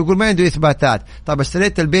إثباتاتك، ويقول ما عنده إثباتات. طب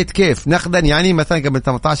اشتريت البيت كيف؟ نقدا يعني مثلا قبل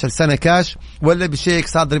 18 سنة كاش ولا بشيك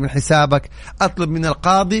صادر من حسابك؟ أطلب من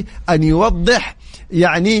القاضي أن يوضح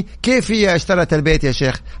يعني كيف هي اشترت البيت يا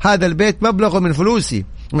شيخ، هذا البيت مبلغه من فلوسي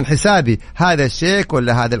من حسابي، هذا الشيك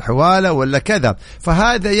ولا هذا الحوالة ولا كذا.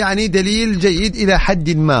 فهذا يعني دليل جيد إلى حد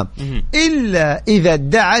ما. إلا إذا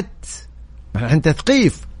ادعت عن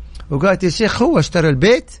تثقيف وقالت يا شيخ هو اشترى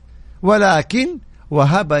البيت ولكن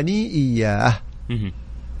وهبني إياه.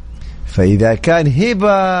 فإذا كان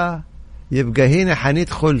هبة يبقى هنا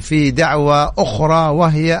حندخل في دعوة أخرى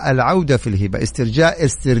وهي العودة في الهبة،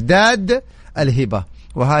 استرداد الهبة،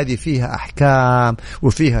 وهذه فيها أحكام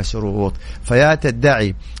وفيها شروط. فيا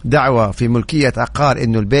تدعي دعوة في ملكية عقار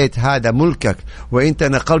إنه البيت هذا ملكك وإنت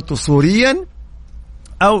نقلته صوريا،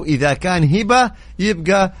 أو إذا كان هبة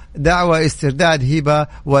يبقى دعوة استرداد هبة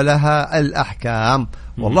ولها الأحكام،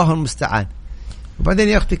 والله المستعان. وبعدين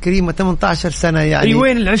يا أختي كريمة 18 سنة يعني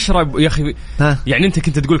وين العشرة يا أخي؟ يعني أنت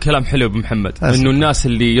كنت تقول كلام حلو أبو محمد إنه الناس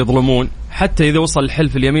اللي يظلمون حتى إذا وصل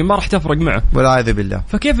الحلف اليمين ما راح تفرق معه، والعياذ بالله.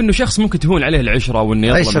 فكيف إنه شخص ممكن تهون عليه العشرة وإنه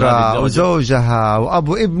يظلم عشرة وزوجها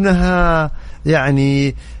وأبو ابنها،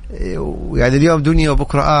 يعني اليوم دنيا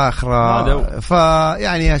وبكرة آخرة.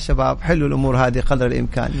 فيعني يا شباب حلوا الأمور هذه قدر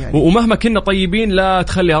الإمكان يعني. ومهما كنا طيبين لا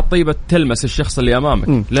تخلي هالطيبة تلمس الشخص اللي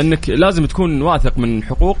أمامك، لأنك لازم تكون واثق من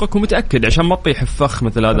حقوقك ومتأكد عشان ما تطيح فخ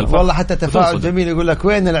مثل هذا الفخ. والله حتى تفاعل جميل يقول لك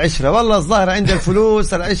وين العشرة؟ والله الظاهر عند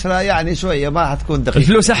الفلوس العشرة يعني شوية ما حتكون دقيقة.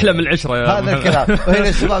 الفلوس أحلى من العشرة يا هذا الكلام. وهنا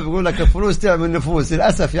الشباب يقول لك الفلوس تعمل نفوس،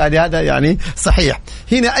 للأسف يعني هذا يعني صحيح.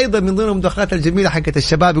 هنا أيضا من ضمن المداخلات الجميلة حقت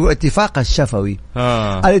الشباب يقول اتفاق الشفوي.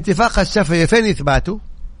 الاتفاق الشفوي فين إثباته؟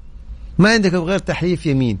 ما عندك غير تحليف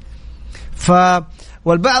يمين.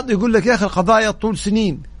 والبعض يقول لك يا أخي القضايا طول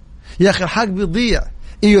سنين، يا أخي الحق بيضيع.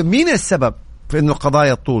 إيوه مين السبب في إنه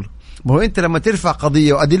القضايا طول؟ ما هو أنت لما ترفع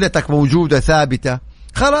قضية وأدلتك موجودة ثابتة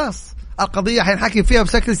خلاص القضية حينحكم فيها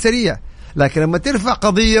بشكل سريع. لكن لما ترفع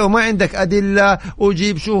قضية وما عندك أدلة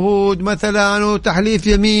وجيب شهود مثلا وتحليف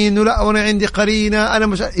يمين ولا وأنا عندي قرينة أنا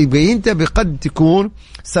مش، يبقى أنت بقد تكون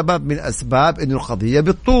سبب من أسباب إنه القضية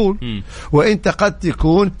بالطول، وأنت قد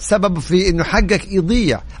تكون سبب في إنه حقك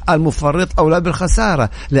يضيع. المفرط أولى بالخسارة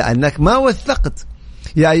لأنك ما وثقت.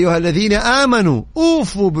 يا أيها الذين آمنوا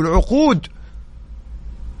أوفوا بالعقود،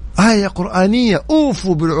 آية قرآنية،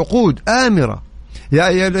 أوفوا بالعقود آمرة. يا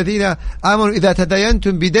أيها الذين آمنوا إذا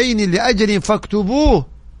تداينتم بدين لأجل فاكتبوه.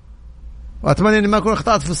 وأتمنى أن ما أكون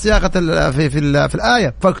اخطأت في الصياغة في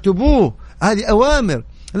الآية، فاكتبوه. هذه أوامر،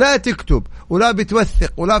 لا تكتب ولا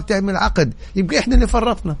بتوثق ولا بتعمل عقد، يبقى إحنا اللي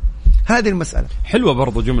فرطنا. هذه المسألة حلوة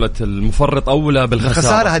برضو جملة المفرط أولى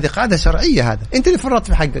بالخسارة. هذه قاعدة شرعية، هذا أنت اللي فرطت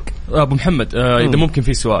في حقك. أبو محمد إذا ممكن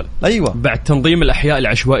في سؤال. أيوة. بعد تنظيم الأحياء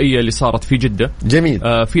العشوائية اللي صارت في جدة، جميل،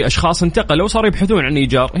 في أشخاص انتقلوا وصاروا يبحثون عن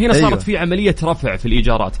إيجار. هنا أيوة. صارت في عملية رفع في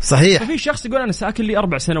الإيجارات. صحيح. ففي شخص يقول أنا ساكن لي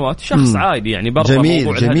 4 سنوات، شخص عادي يعني برا جميل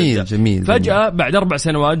موضوع جميل جميل. فجأة بعد 4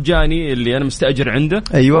 سنوات جاني اللي أنا مستأجر عنده،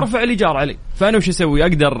 أيوة. ورفع الإيجار علي. فأنا وش أسوي؟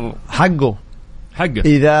 أقدر حقه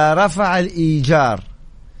إذا رفع الإيجار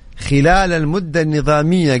خلال المدة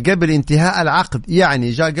النظامية قبل انتهاء العقد،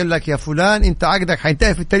 يعني جاء قال لك يا فلان انت عقدك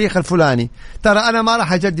حينتهي في التاريخ الفلاني، ترى انا ما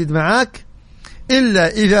راح اجدد معاك الا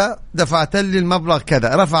اذا دفعت لي المبلغ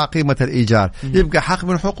كذا، رفع قيمة الايجار، يبقى حق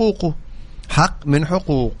من حقوقه، حق من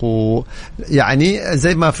حقوقه. يعني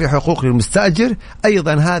زي ما في حقوق للمستأجر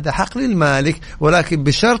أيضا هذا حق للمالك، ولكن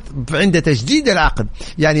بشرط عند تجديد العقد.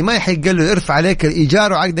 يعني ما يحق له يرفع عليك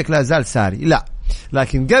الإيجار وعقدك لا زال ساري، لا،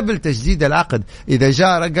 لكن قبل تجديد العقد إذا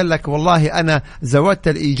جار قال لك والله أنا زودت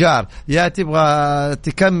الإيجار، يا تبغى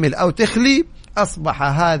تكمل أو تخلي، أصبح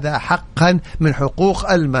هذا حقا من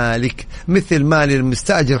حقوق المالك. مثل ما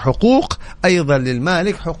للمستأجر حقوق أيضا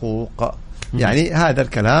للمالك حقوق. يعني هذا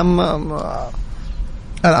الكلام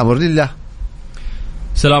الأمر لله.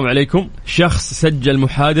 السلام عليكم. شخص سجل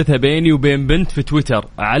محادثة بيني وبين بنت في تويتر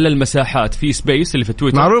على المساحات في سبيس اللي في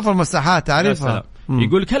تويتر، معروف المساحات تعرفها.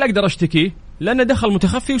 يقول هل أقدر أشتكيه لأنه دخل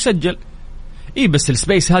متخفي وسجل؟ إيه بس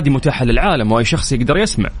السبيس هذه متاحة للعالم وأي شخص يقدر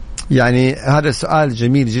يسمع. يعني هذا سؤال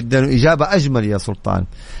جميل جدا وإجابة أجمل يا سلطان.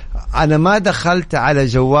 أنا ما دخلت على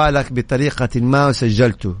جوالك بطريقة ما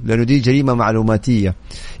وسجلته، لأنه دي جريمة معلوماتية.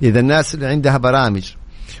 إذا الناس اللي عندها برامج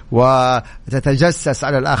وتتجسس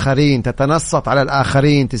على الآخرين، تتنصت على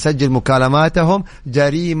الآخرين، تسجل مكالماتهم،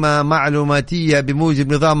 جريمة معلوماتية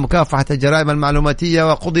بموجب نظام مكافحة الجرائم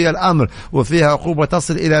المعلوماتية، وقضي الأمر وفيها عقوبة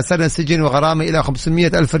تصل إلى سنة سجن وغرامة إلى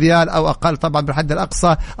 500,000 ريال أو أقل طبعا بالحد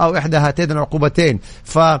الأقصى، أو إحدى هاتين العقوبتين.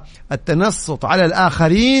 فالتنصت على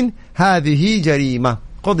الآخرين هذه جريمة،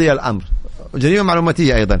 قضي الأمر، جريمة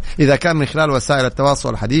معلوماتية أيضا إذا كان من خلال وسائل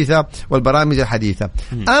التواصل الحديثة والبرامج الحديثة.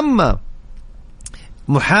 أما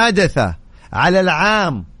محادثة على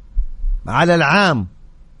العام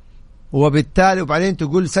وبالتالي وبعدين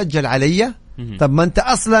تقول سجل علي، طب ما أنت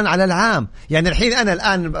أصلا على العام. يعني الحين أنا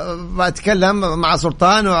الآن بتكلم مع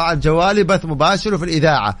سلطان وعلى جوالي بث مباشر في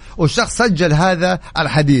الإذاعة، والشخص سجل هذا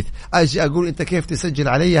الحديث، أجي أقول أنت كيف تسجل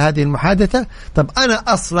علي هذه المحادثة؟ طب أنا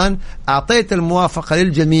أصلا أعطيت الموافقة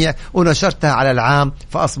للجميع ونشرتها على العام،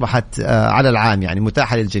 فأصبحت على العام يعني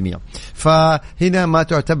متاحة للجميع. فهنا ما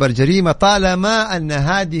تعتبر جريمة طالما أن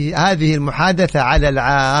هذه المحادثة على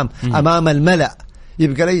العام أمام الملأ،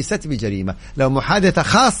 يبقى ليست بجريمة. لو محادثة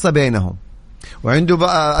خاصة بينهم وعنده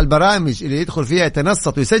بقى البرامج اللي يدخل فيها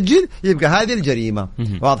يتنصت ويسجل، يبقى هذه الجريمة.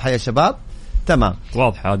 واضحة يا شباب؟ تمام،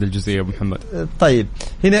 واضحة هذه الجزئية أبو محمد. طيب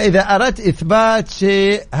هنا إذا أردت إثبات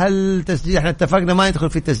شيء، هل تسجيل، احنا اتفقنا ما يدخل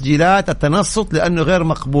في تسجيلات التنصت لأنه غير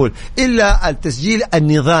مقبول إلا التسجيل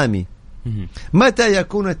النظامي. متى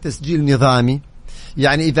يكون التسجيل نظامي؟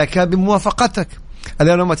 يعني إذا كان بموافقتك.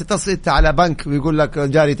 لما تتصل على بنك ويقول لك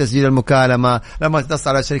جاري تسجيل المكالمة، لما تتصل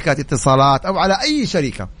على شركات اتصالات أو على أي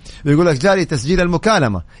شركة ويقول لك جاري تسجيل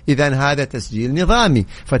المكالمة، إذن هذا تسجيل نظامي.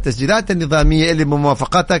 فالتسجيلات النظامية اللي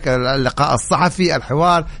بموافقتك، اللقاء الصحفي،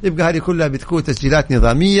 الحوار، يبقى هذه كلها بتكون تسجيلات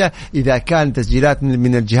نظامية. إذا كان تسجيلات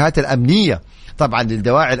من الجهات الأمنية طبعا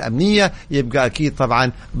للدواعي الأمنية، يبقى أكيد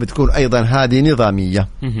طبعا بتكون أيضا هذه نظامية.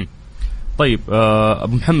 طيب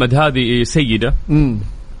أبو محمد، هذه سيدة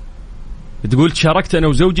تقول شاركت أنا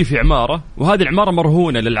وزوجي في عمارة، وهذه العمارة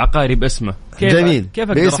مرهونة للعقاري باسمه. جميل،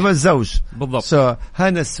 باسم الزوج بالضبط.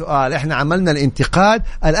 هذا السؤال احنا عملنا الانتقاد،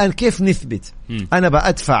 الآن كيف نثبت؟ أنا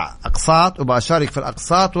بأدفع أقساط وبأشارك في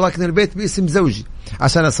الأقساط، ولكن البيت باسم زوجي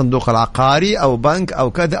عشان الصندوق العقاري أو بنك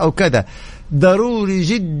أو كذا أو كذا. ضروري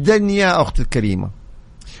جدا يا أخت الكريمة،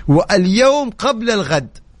 واليوم قبل الغد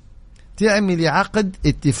تعملي عقد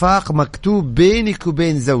اتفاق مكتوب بينك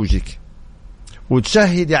وبين زوجك،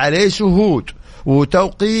 وتشهدي عليه شهود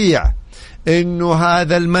وتوقيع إنه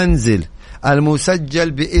هذا المنزل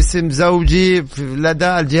المسجل باسم زوجي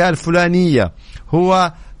لدى الجهة الفلانية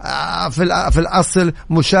هو في الأصل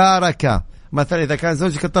مشاركة. مثلا إذا كان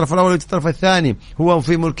زوجك الطرف الأول والطرف الثاني هو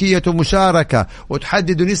في ملكيته مشاركة،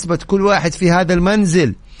 وتحددوا نسبة كل واحد في هذا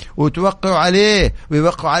المنزل وتوقعوا عليه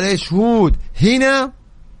ويوقعوا عليه شهود. هنا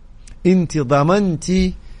أنت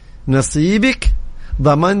ضمنتي نصيبك،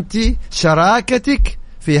 ضمنتي شراكتك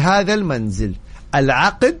في هذا المنزل.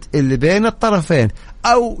 العقد اللي بين الطرفين،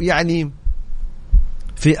 أو يعني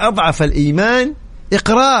في أضعف الإيمان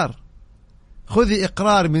إقرار. خذي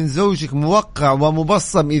إقرار من زوجك موقع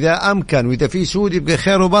ومبصم إذا أمكن، وإذا في شهود يبقى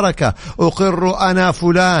خير وبركة. أقر أنا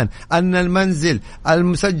فلان أن المنزل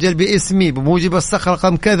المسجل باسمي بموجب الصخر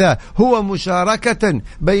رقم كذا هو مشاركة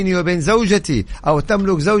بيني وبين زوجتي، أو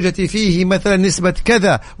تملك زوجتي فيه مثلا نسبة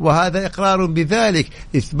كذا، وهذا إقرار بذلك.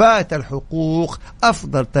 إثبات الحقوق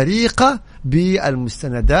أفضل طريقة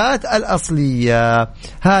بالمستندات الأصلية.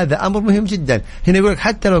 هذا أمر مهم جدا. هنا يقولك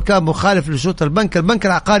حتى لو كان مخالف لشروط البنك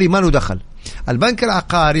العقاري ما له دخل. البنك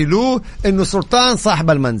العقاري له إنه سلطان صاحب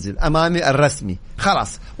المنزل أمامي الرسمي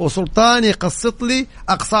خلاص، وسلطان يقسط لي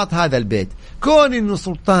أقساط هذا البيت. كون إنه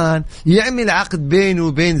سلطان يعمل عقد بينه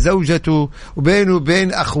وبين زوجته وبينه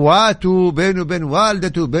وبين أخواته وبينه وبين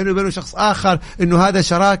والدته وبينه وبين شخص آخر إنه هذا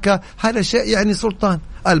شراكة، هذا شيء يعني سلطان.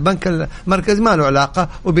 البنك المركزي ما له علاقة،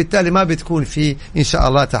 وبالتالي ما بتكون فيه إن شاء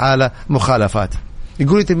الله تعالى مخالفات.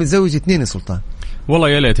 يقول أنت متزوج 2 يا سلطان؟ والله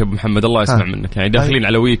يا ليت يا ابو محمد، الله يسمع منك. يعني داخلين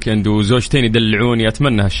على ويكند وزوجتين يدلعوني،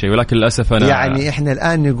 اتمنى هالشيء، ولكن للاسف انا يعني احنا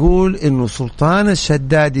الان نقول انه سلطان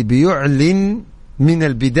الشدادي بيعلن من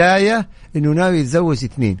البدايه انه ناوي يتزوج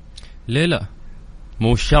 2. ليه لا؟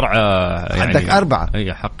 مو الشرع يعني عندك 4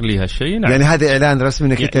 اي حق لي هالشيء. نعم. يعني هذا اعلان رسمي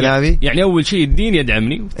انك انت ناوي. يعني اول شيء الدين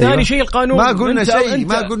يدعمني، ثاني شيء القانون. ما قلنا شيء،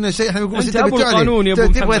 ما قلنا شيء، احنا نقول انت ابو القانون يا ابو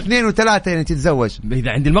محمد. تبغى 2 و3 يعني تتزوج.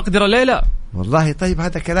 اذا عندي المقدره ليه لا؟ والله طيب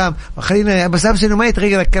هذا كلام خلينا بس أمس إنه ما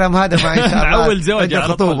يتغير الكلام هذا مع إن شاء الله معول زوجة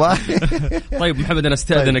على خطوبة. طيب محمد أنا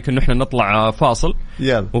استأذنك إنه إحنا نطلع فاصل،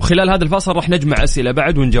 يلا. وخلال هذا الفاصل راح نجمع أسئلة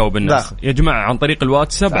بعد ونجاوب الناس يا جماعة عن طريق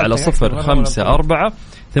الواتساب على 054-88-11700.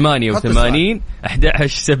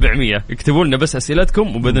 اكتبوا لنا بس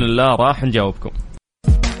أسئلتكم وبإذن الله راح نجاوبكم.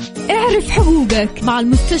 اعرف حقوقك مع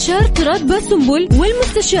المستشار طراد باسنبل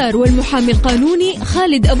والمستشار والمحامي القانوني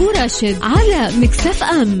خالد أبو راشد على مكسف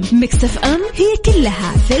أم. مكسف أم هي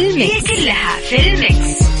كلها في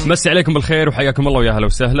المكس. مسي عليكم بالخير وحياكم الله ويا هلا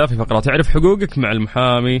وسهلا في فقرة اعرف حقوقك مع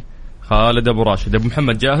المحامي خالد أبو راشد. أبو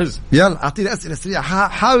محمد جاهز؟ يلا أعطينا أسئلة سريعة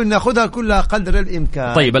حاول نأخذها كلها قدر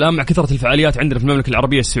الإمكان. طيب الآن مع كثرة الفعاليات عندنا في المملكة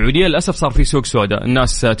العربية السعودية للأسف صار في سوق سوداء،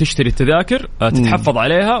 الناس تشتري التذاكر تتحفظ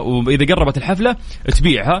عليها وإذا قربت الحفلة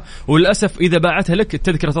تبيعها، وللأسف إذا باعتها لك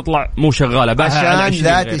التذكرة تطلع مو شغالة. عشان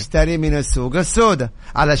لا تشتري من السوق السوداء،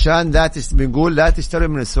 علشان بنقول لا تشتري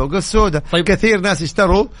من السوق السوداء. طيب. كثير ناس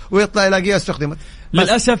يشتروا ويطلع يلاقيها استخدمت.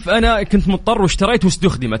 للأسف أنا كنت مضطر واشتريت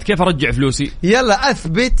واستخدمت، كيف أرجع فلوسي؟ يلا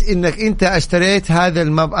أثبت إنك أنت اشتريت هذا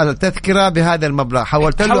التذكرة بهذا المبلغ،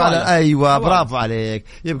 حولت له على أيوة حوالة. برافو عليك،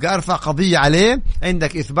 يبقى أرفع قضية عليه،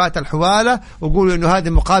 عندك إثبات الحوالة وقول إنه هذا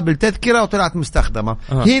مقابل تذكرة وطلعت مستخدمة.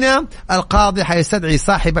 هنا القاضي حيستدعي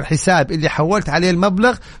صاحب الحساب اللي حولت عليه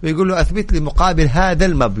المبلغ ويقول له أثبت لي مقابل هذا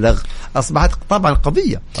المبلغ. أصبحت طبعا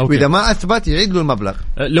قضية. وإذا ما أثبت يعيد له المبلغ.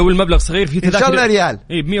 لو المبلغ صغير في إن شاء الله ريال،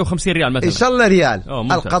 إيه 150 ريال مثلا، إن شاء الله ريال.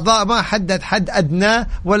 القضاء ما حدد حد أدنى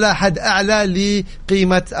ولا حد أعلى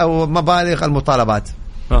لقيمة أو مبالغ المطالبات.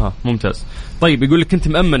 ممتاز. طيب يقول لك كنت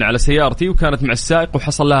مأمن على سيارتي وكانت مع السائق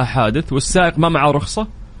وحصل لها حادث والسائق ما معه رخصة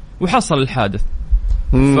وحصل الحادث.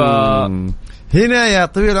 هنا يا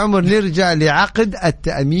طويل العمر نرجع لعقد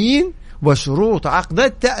التأمين وشروط عقد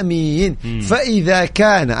التأمين. فإذا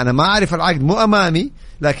كان أنا ما أعرف العقد مو أمامي،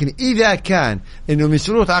 لكن إذا كان إنه من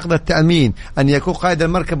شروط عقد التأمين أن يكون قائد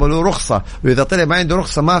المركبة له رخصة، وإذا طلع ما عنده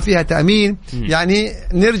رخصة ما فيها تأمين، يعني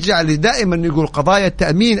نرجع دائما نقول قضايا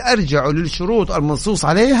التأمين أرجعوا للشروط المنصوص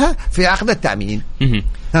عليها في عقد التأمين.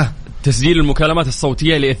 تسجيل المكالمات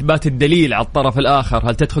الصوتية لإثبات الدليل على الطرف الآخر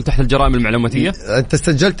هل تدخل تحت الجرائم المعلوماتية؟ أنت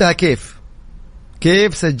سجلتها كيف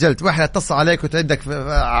سجلت؟ واحد اتصل عليك وتعدك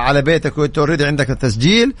على بيتك وانت اوريدي عندك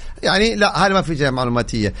التسجيل، يعني لا هذا ما في جريمة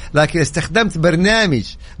معلوماتية. لكن استخدمت برنامج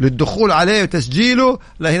للدخول عليه وتسجيله،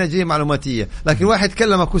 لا هنا جريمة معلوماتية. لكن واحد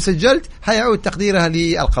كلمك وسجلت هيعود تقديرها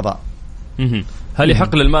للقضاء. هل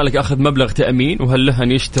يحق للمالك أخذ مبلغ تأمين وهل له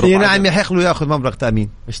أن يشترط؟ نعم يحق له يأخذ مبلغ تأمين.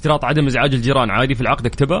 اشتراط عدم إزعاج الجيران عادي في العقد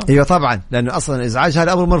اكتبها؟ ايوه طبعا، لأنه أصلا إزعاج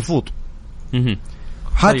هذا أمر مرفوض.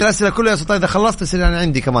 حتى الأسئلة كلها يا سلطان إذا خلصت أسئلة أنا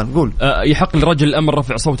عندي كمان قول. يحق لرجل الأمر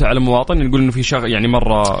رفع صوته على مواطن، نقول إنه في يعني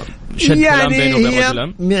مرة شد كلام بينه وبين رجل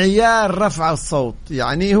الأمر. معيار رفع الصوت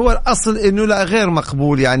يعني هو الأصل إنه لا غير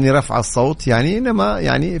مقبول، يعني رفع الصوت يعني إنما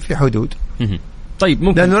يعني في حدود. طيب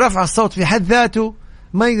ممكن، لأنه رفع الصوت في حد ذاته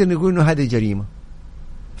ما يقدر نقول إنه هذه جريمة.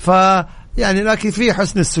 يعني لكن في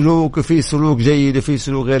حسن السلوك وفي سلوك جيد وفي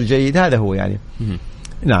سلوك غير جيد، هذا هو يعني.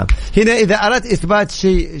 نعم. هنا إذا أردت إثبات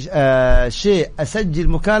شيء أسجل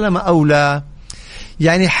مكالمة أو لا،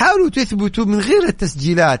 يعني حاولوا تثبتوا من غير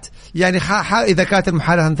التسجيلات. يعني إذا كانت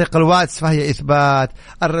المحادثة عن طريق الواتس فهي إثبات،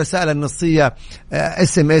 الرسائل النصية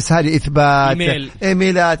SMS هذه إثبات،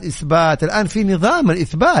 إيميلات إثبات. الآن في نظام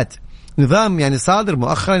الإثبات، نظام يعني صادر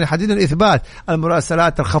مؤخرا يحدد الإثبات،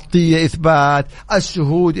 المراسلات الخطية إثبات،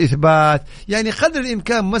 الشهود إثبات. يعني قدر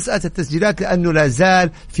الإمكان مسألة التسجيلات لأنه لا زال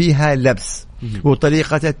فيها لبس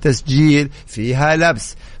وطريقة التسجيل فيها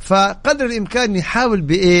لبس، فقدر الإمكان نحاول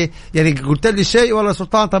بإيه. يعني قلت لي شيء والله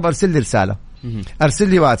سلطان طب أرسل لي رسالة، أرسل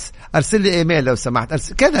لي واتس، أرسل لي إيميل لو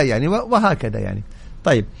سمحت، كذا يعني وهكذا يعني.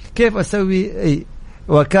 طيب كيف أسوي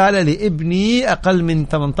وكالة لابني أقل من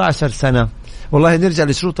 18 سنة؟ والله نرجع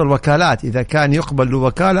لشروط الوكالات، إذا كان يقبل له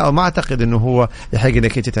وكالة أو ما أعتقد أنه هو يحق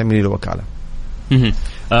أنك تعملي له وكالة.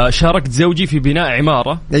 شاركت زوجي في بناء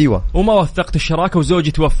عمارة، أيوة، وما وثقت الشراكة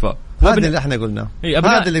وزوجي توفى. هذا اللي احنا قلنا،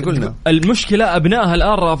 هذا اللي قلنا. المشكلة أبنائها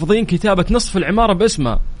الآن رافضين كتابة نصف العمارة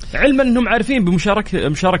باسمها، علما أنهم عارفين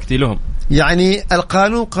بمشاركتي لهم. يعني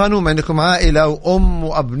القانون قانون، عندكم عائلة وأم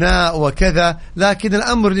وأبناء وكذا، لكن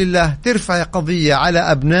الأمر لله. ترفع قضية على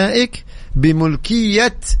أبنائك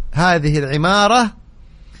بملكية هذه العمارة،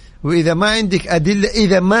 وإذا ما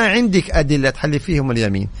عندك أدلة تحلي فيهم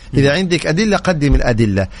اليمين. إذا عندك أدلة قدم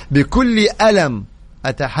الأدلة. بكل ألم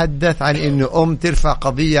أتحدث عن إنه ترفع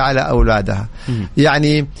قضية على أولادها.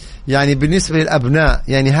 يعني بالنسبة للأبناء،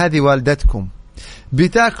 يعني هذه والدتكم،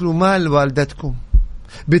 بتاكلوا مال والدتكم،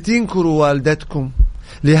 بتنكروا والدتكم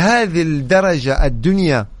لهذه الدرجة.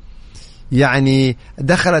 الدنيا يعني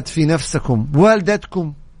دخلت في نفسكم،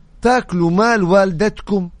 والدتكم تاكلوا مال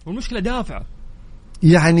والدتكم، والمشكلة دافعة.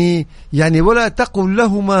 يعني ولا تقل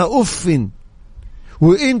لهما أف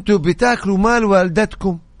وإنتوا بتاكلوا مال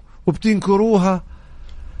والدتكم وبتنكروها.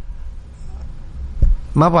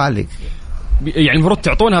 ما بعلق يعني المفروض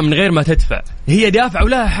تعطونها من غير ما تدفع، هي دافع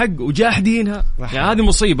ولها حق وجاحدينها، يعني هذه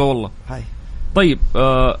مصيبة والله. هاي. طيب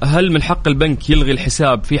هل من حق البنك يلغي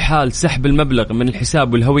الحساب في حال سحب المبلغ من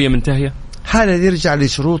الحساب والهوية منتهية؟ هذا يرجع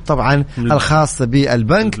لشروط طبعا الخاصة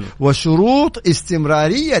بالبنك وشروط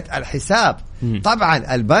استمرارية الحساب.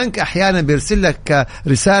 طبعا البنك أحيانا بيرسل لك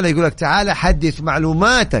رسالة يقول لك تعال حدث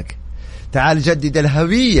معلوماتك، تعال جدد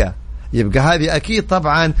الهوية، يبقى هذه أكيد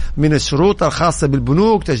طبعا من الشروط الخاصة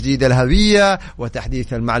بالبنوك، تجديد الهوية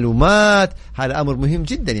وتحديث المعلومات، هذا أمر مهم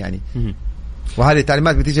جدا يعني. وهذه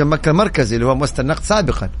التعليمات بتيجي من مكة المركزي اللي هو مؤسسة النقد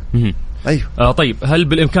سابقا. أيوه. طيب هل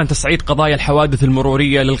بالإمكان تصعيد قضايا الحوادث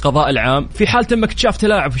المرورية للقضاء العام في حال تم اكتشاف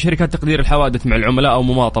تلاعب في شركات تقدير الحوادث مع العملاء أو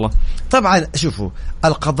مماطلة؟ طبعا شوفوا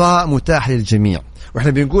القضاء متاح للجميع،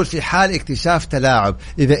 وإحنا بنقول في حال اكتشاف تلاعب،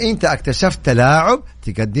 إذا أنت اكتشفت تلاعب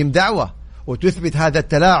تقدم دعوة وتثبت هذا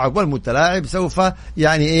التلاعب، والمتلاعب سوف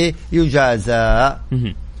يعني يجازى.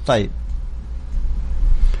 طيب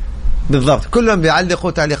بالضبط، كلهم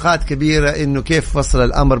بيعلقوا تعليقات كبيرة إنه كيف فصل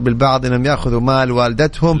الأمر بالبعض، إنهم يأخذوا مال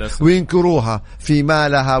والدتهم وينكروها في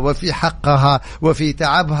مالها وفي حقها وفي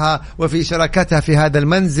تعبها وفي شراكتها في هذا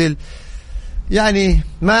المنزل. يعني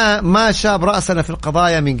ما شاب رأسنا في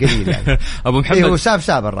القضايا من قليل يعني. أبو محمد هو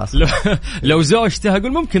شاب الرأس. لو زوجته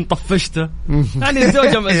أقول ممكن طفشته، يعني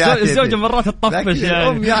الزوجة مرات تطفش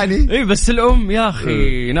يعني. بس الأم يا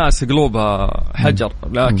أخي ناس قلوبها حجر،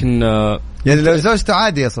 لكن يعني لو زوجته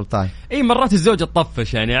عادي يا سلطان. مرات الزوجة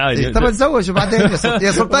تطفش يعني عادي. طب تزوج وبعدين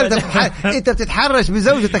يا سلطان انت بتتحرش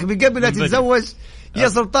بزوجتك من قبل لا تتزوج يا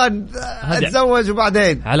سلطان، اتزوج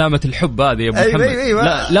وبعدين. علامة الحب هذه يا ابو محمد. أيوة.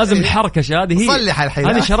 لا لازم الحركة هذه، صلح الحين،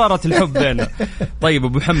 هذه شرارة الحب بيننا. طيب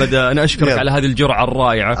ابو محمد انا اشكرك على هذه الجرعة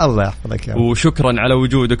الرائعة، الله يحفظك يا وشكرا على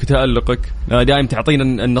وجودك وتألقك، دائما تعطينا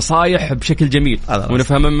النصائح بشكل جميل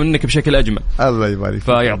ونفهم منك بشكل اجمل. الله يبارك،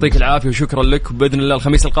 فيعطيك العافية وشكرا لك، وباذن الله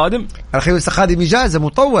الخميس القادم إجازة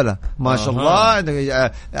مطولة ما شاء الله،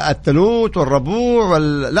 الثلاث والربوع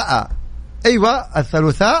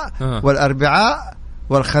الثلاثاء والأربعاء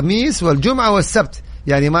والخميس والجمعة والسبت،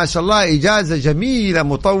 يعني ما شاء الله إجازة جميلة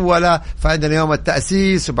مطولة. فعندنا يوم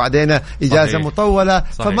التأسيس وبعدين إجازة مطولة.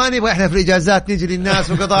 فما نبغى إحنا في الإجازات نيجي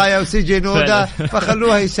للناس وقضايا وسجن وده،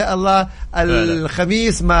 فخلوها إن شاء الله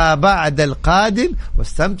الخميس ما بعد القادم،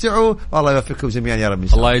 واستمتعوا والله يوفقكم جميعا يا رب.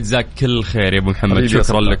 الله يجزاك كل خير يا أبو محمد،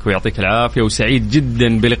 شكرا لك ويعطيك العافية، وسعيد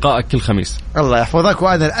جدا بلقائك كل خميس. الله يحفظك،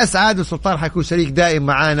 وأنا الأسعد، والسلطان حيكون شريك دائم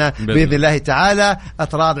معنا بإذن الله تعالى.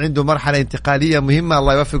 أطراد عنده مرحلة انتقالية مهمة،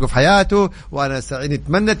 الله يوفقه في حياته، وأنا سعيد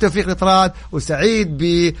نتمنى التوفيق لطراد، وسعيد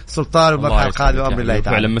بسلطان المرحلة القادمة بأمر الله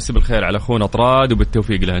تعالى. فعلا مسي بالخير على أخونا طراد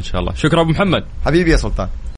وبالتوفيق له إن شاء الله. شكرا أبو محمد، حبيبي يا سلطان.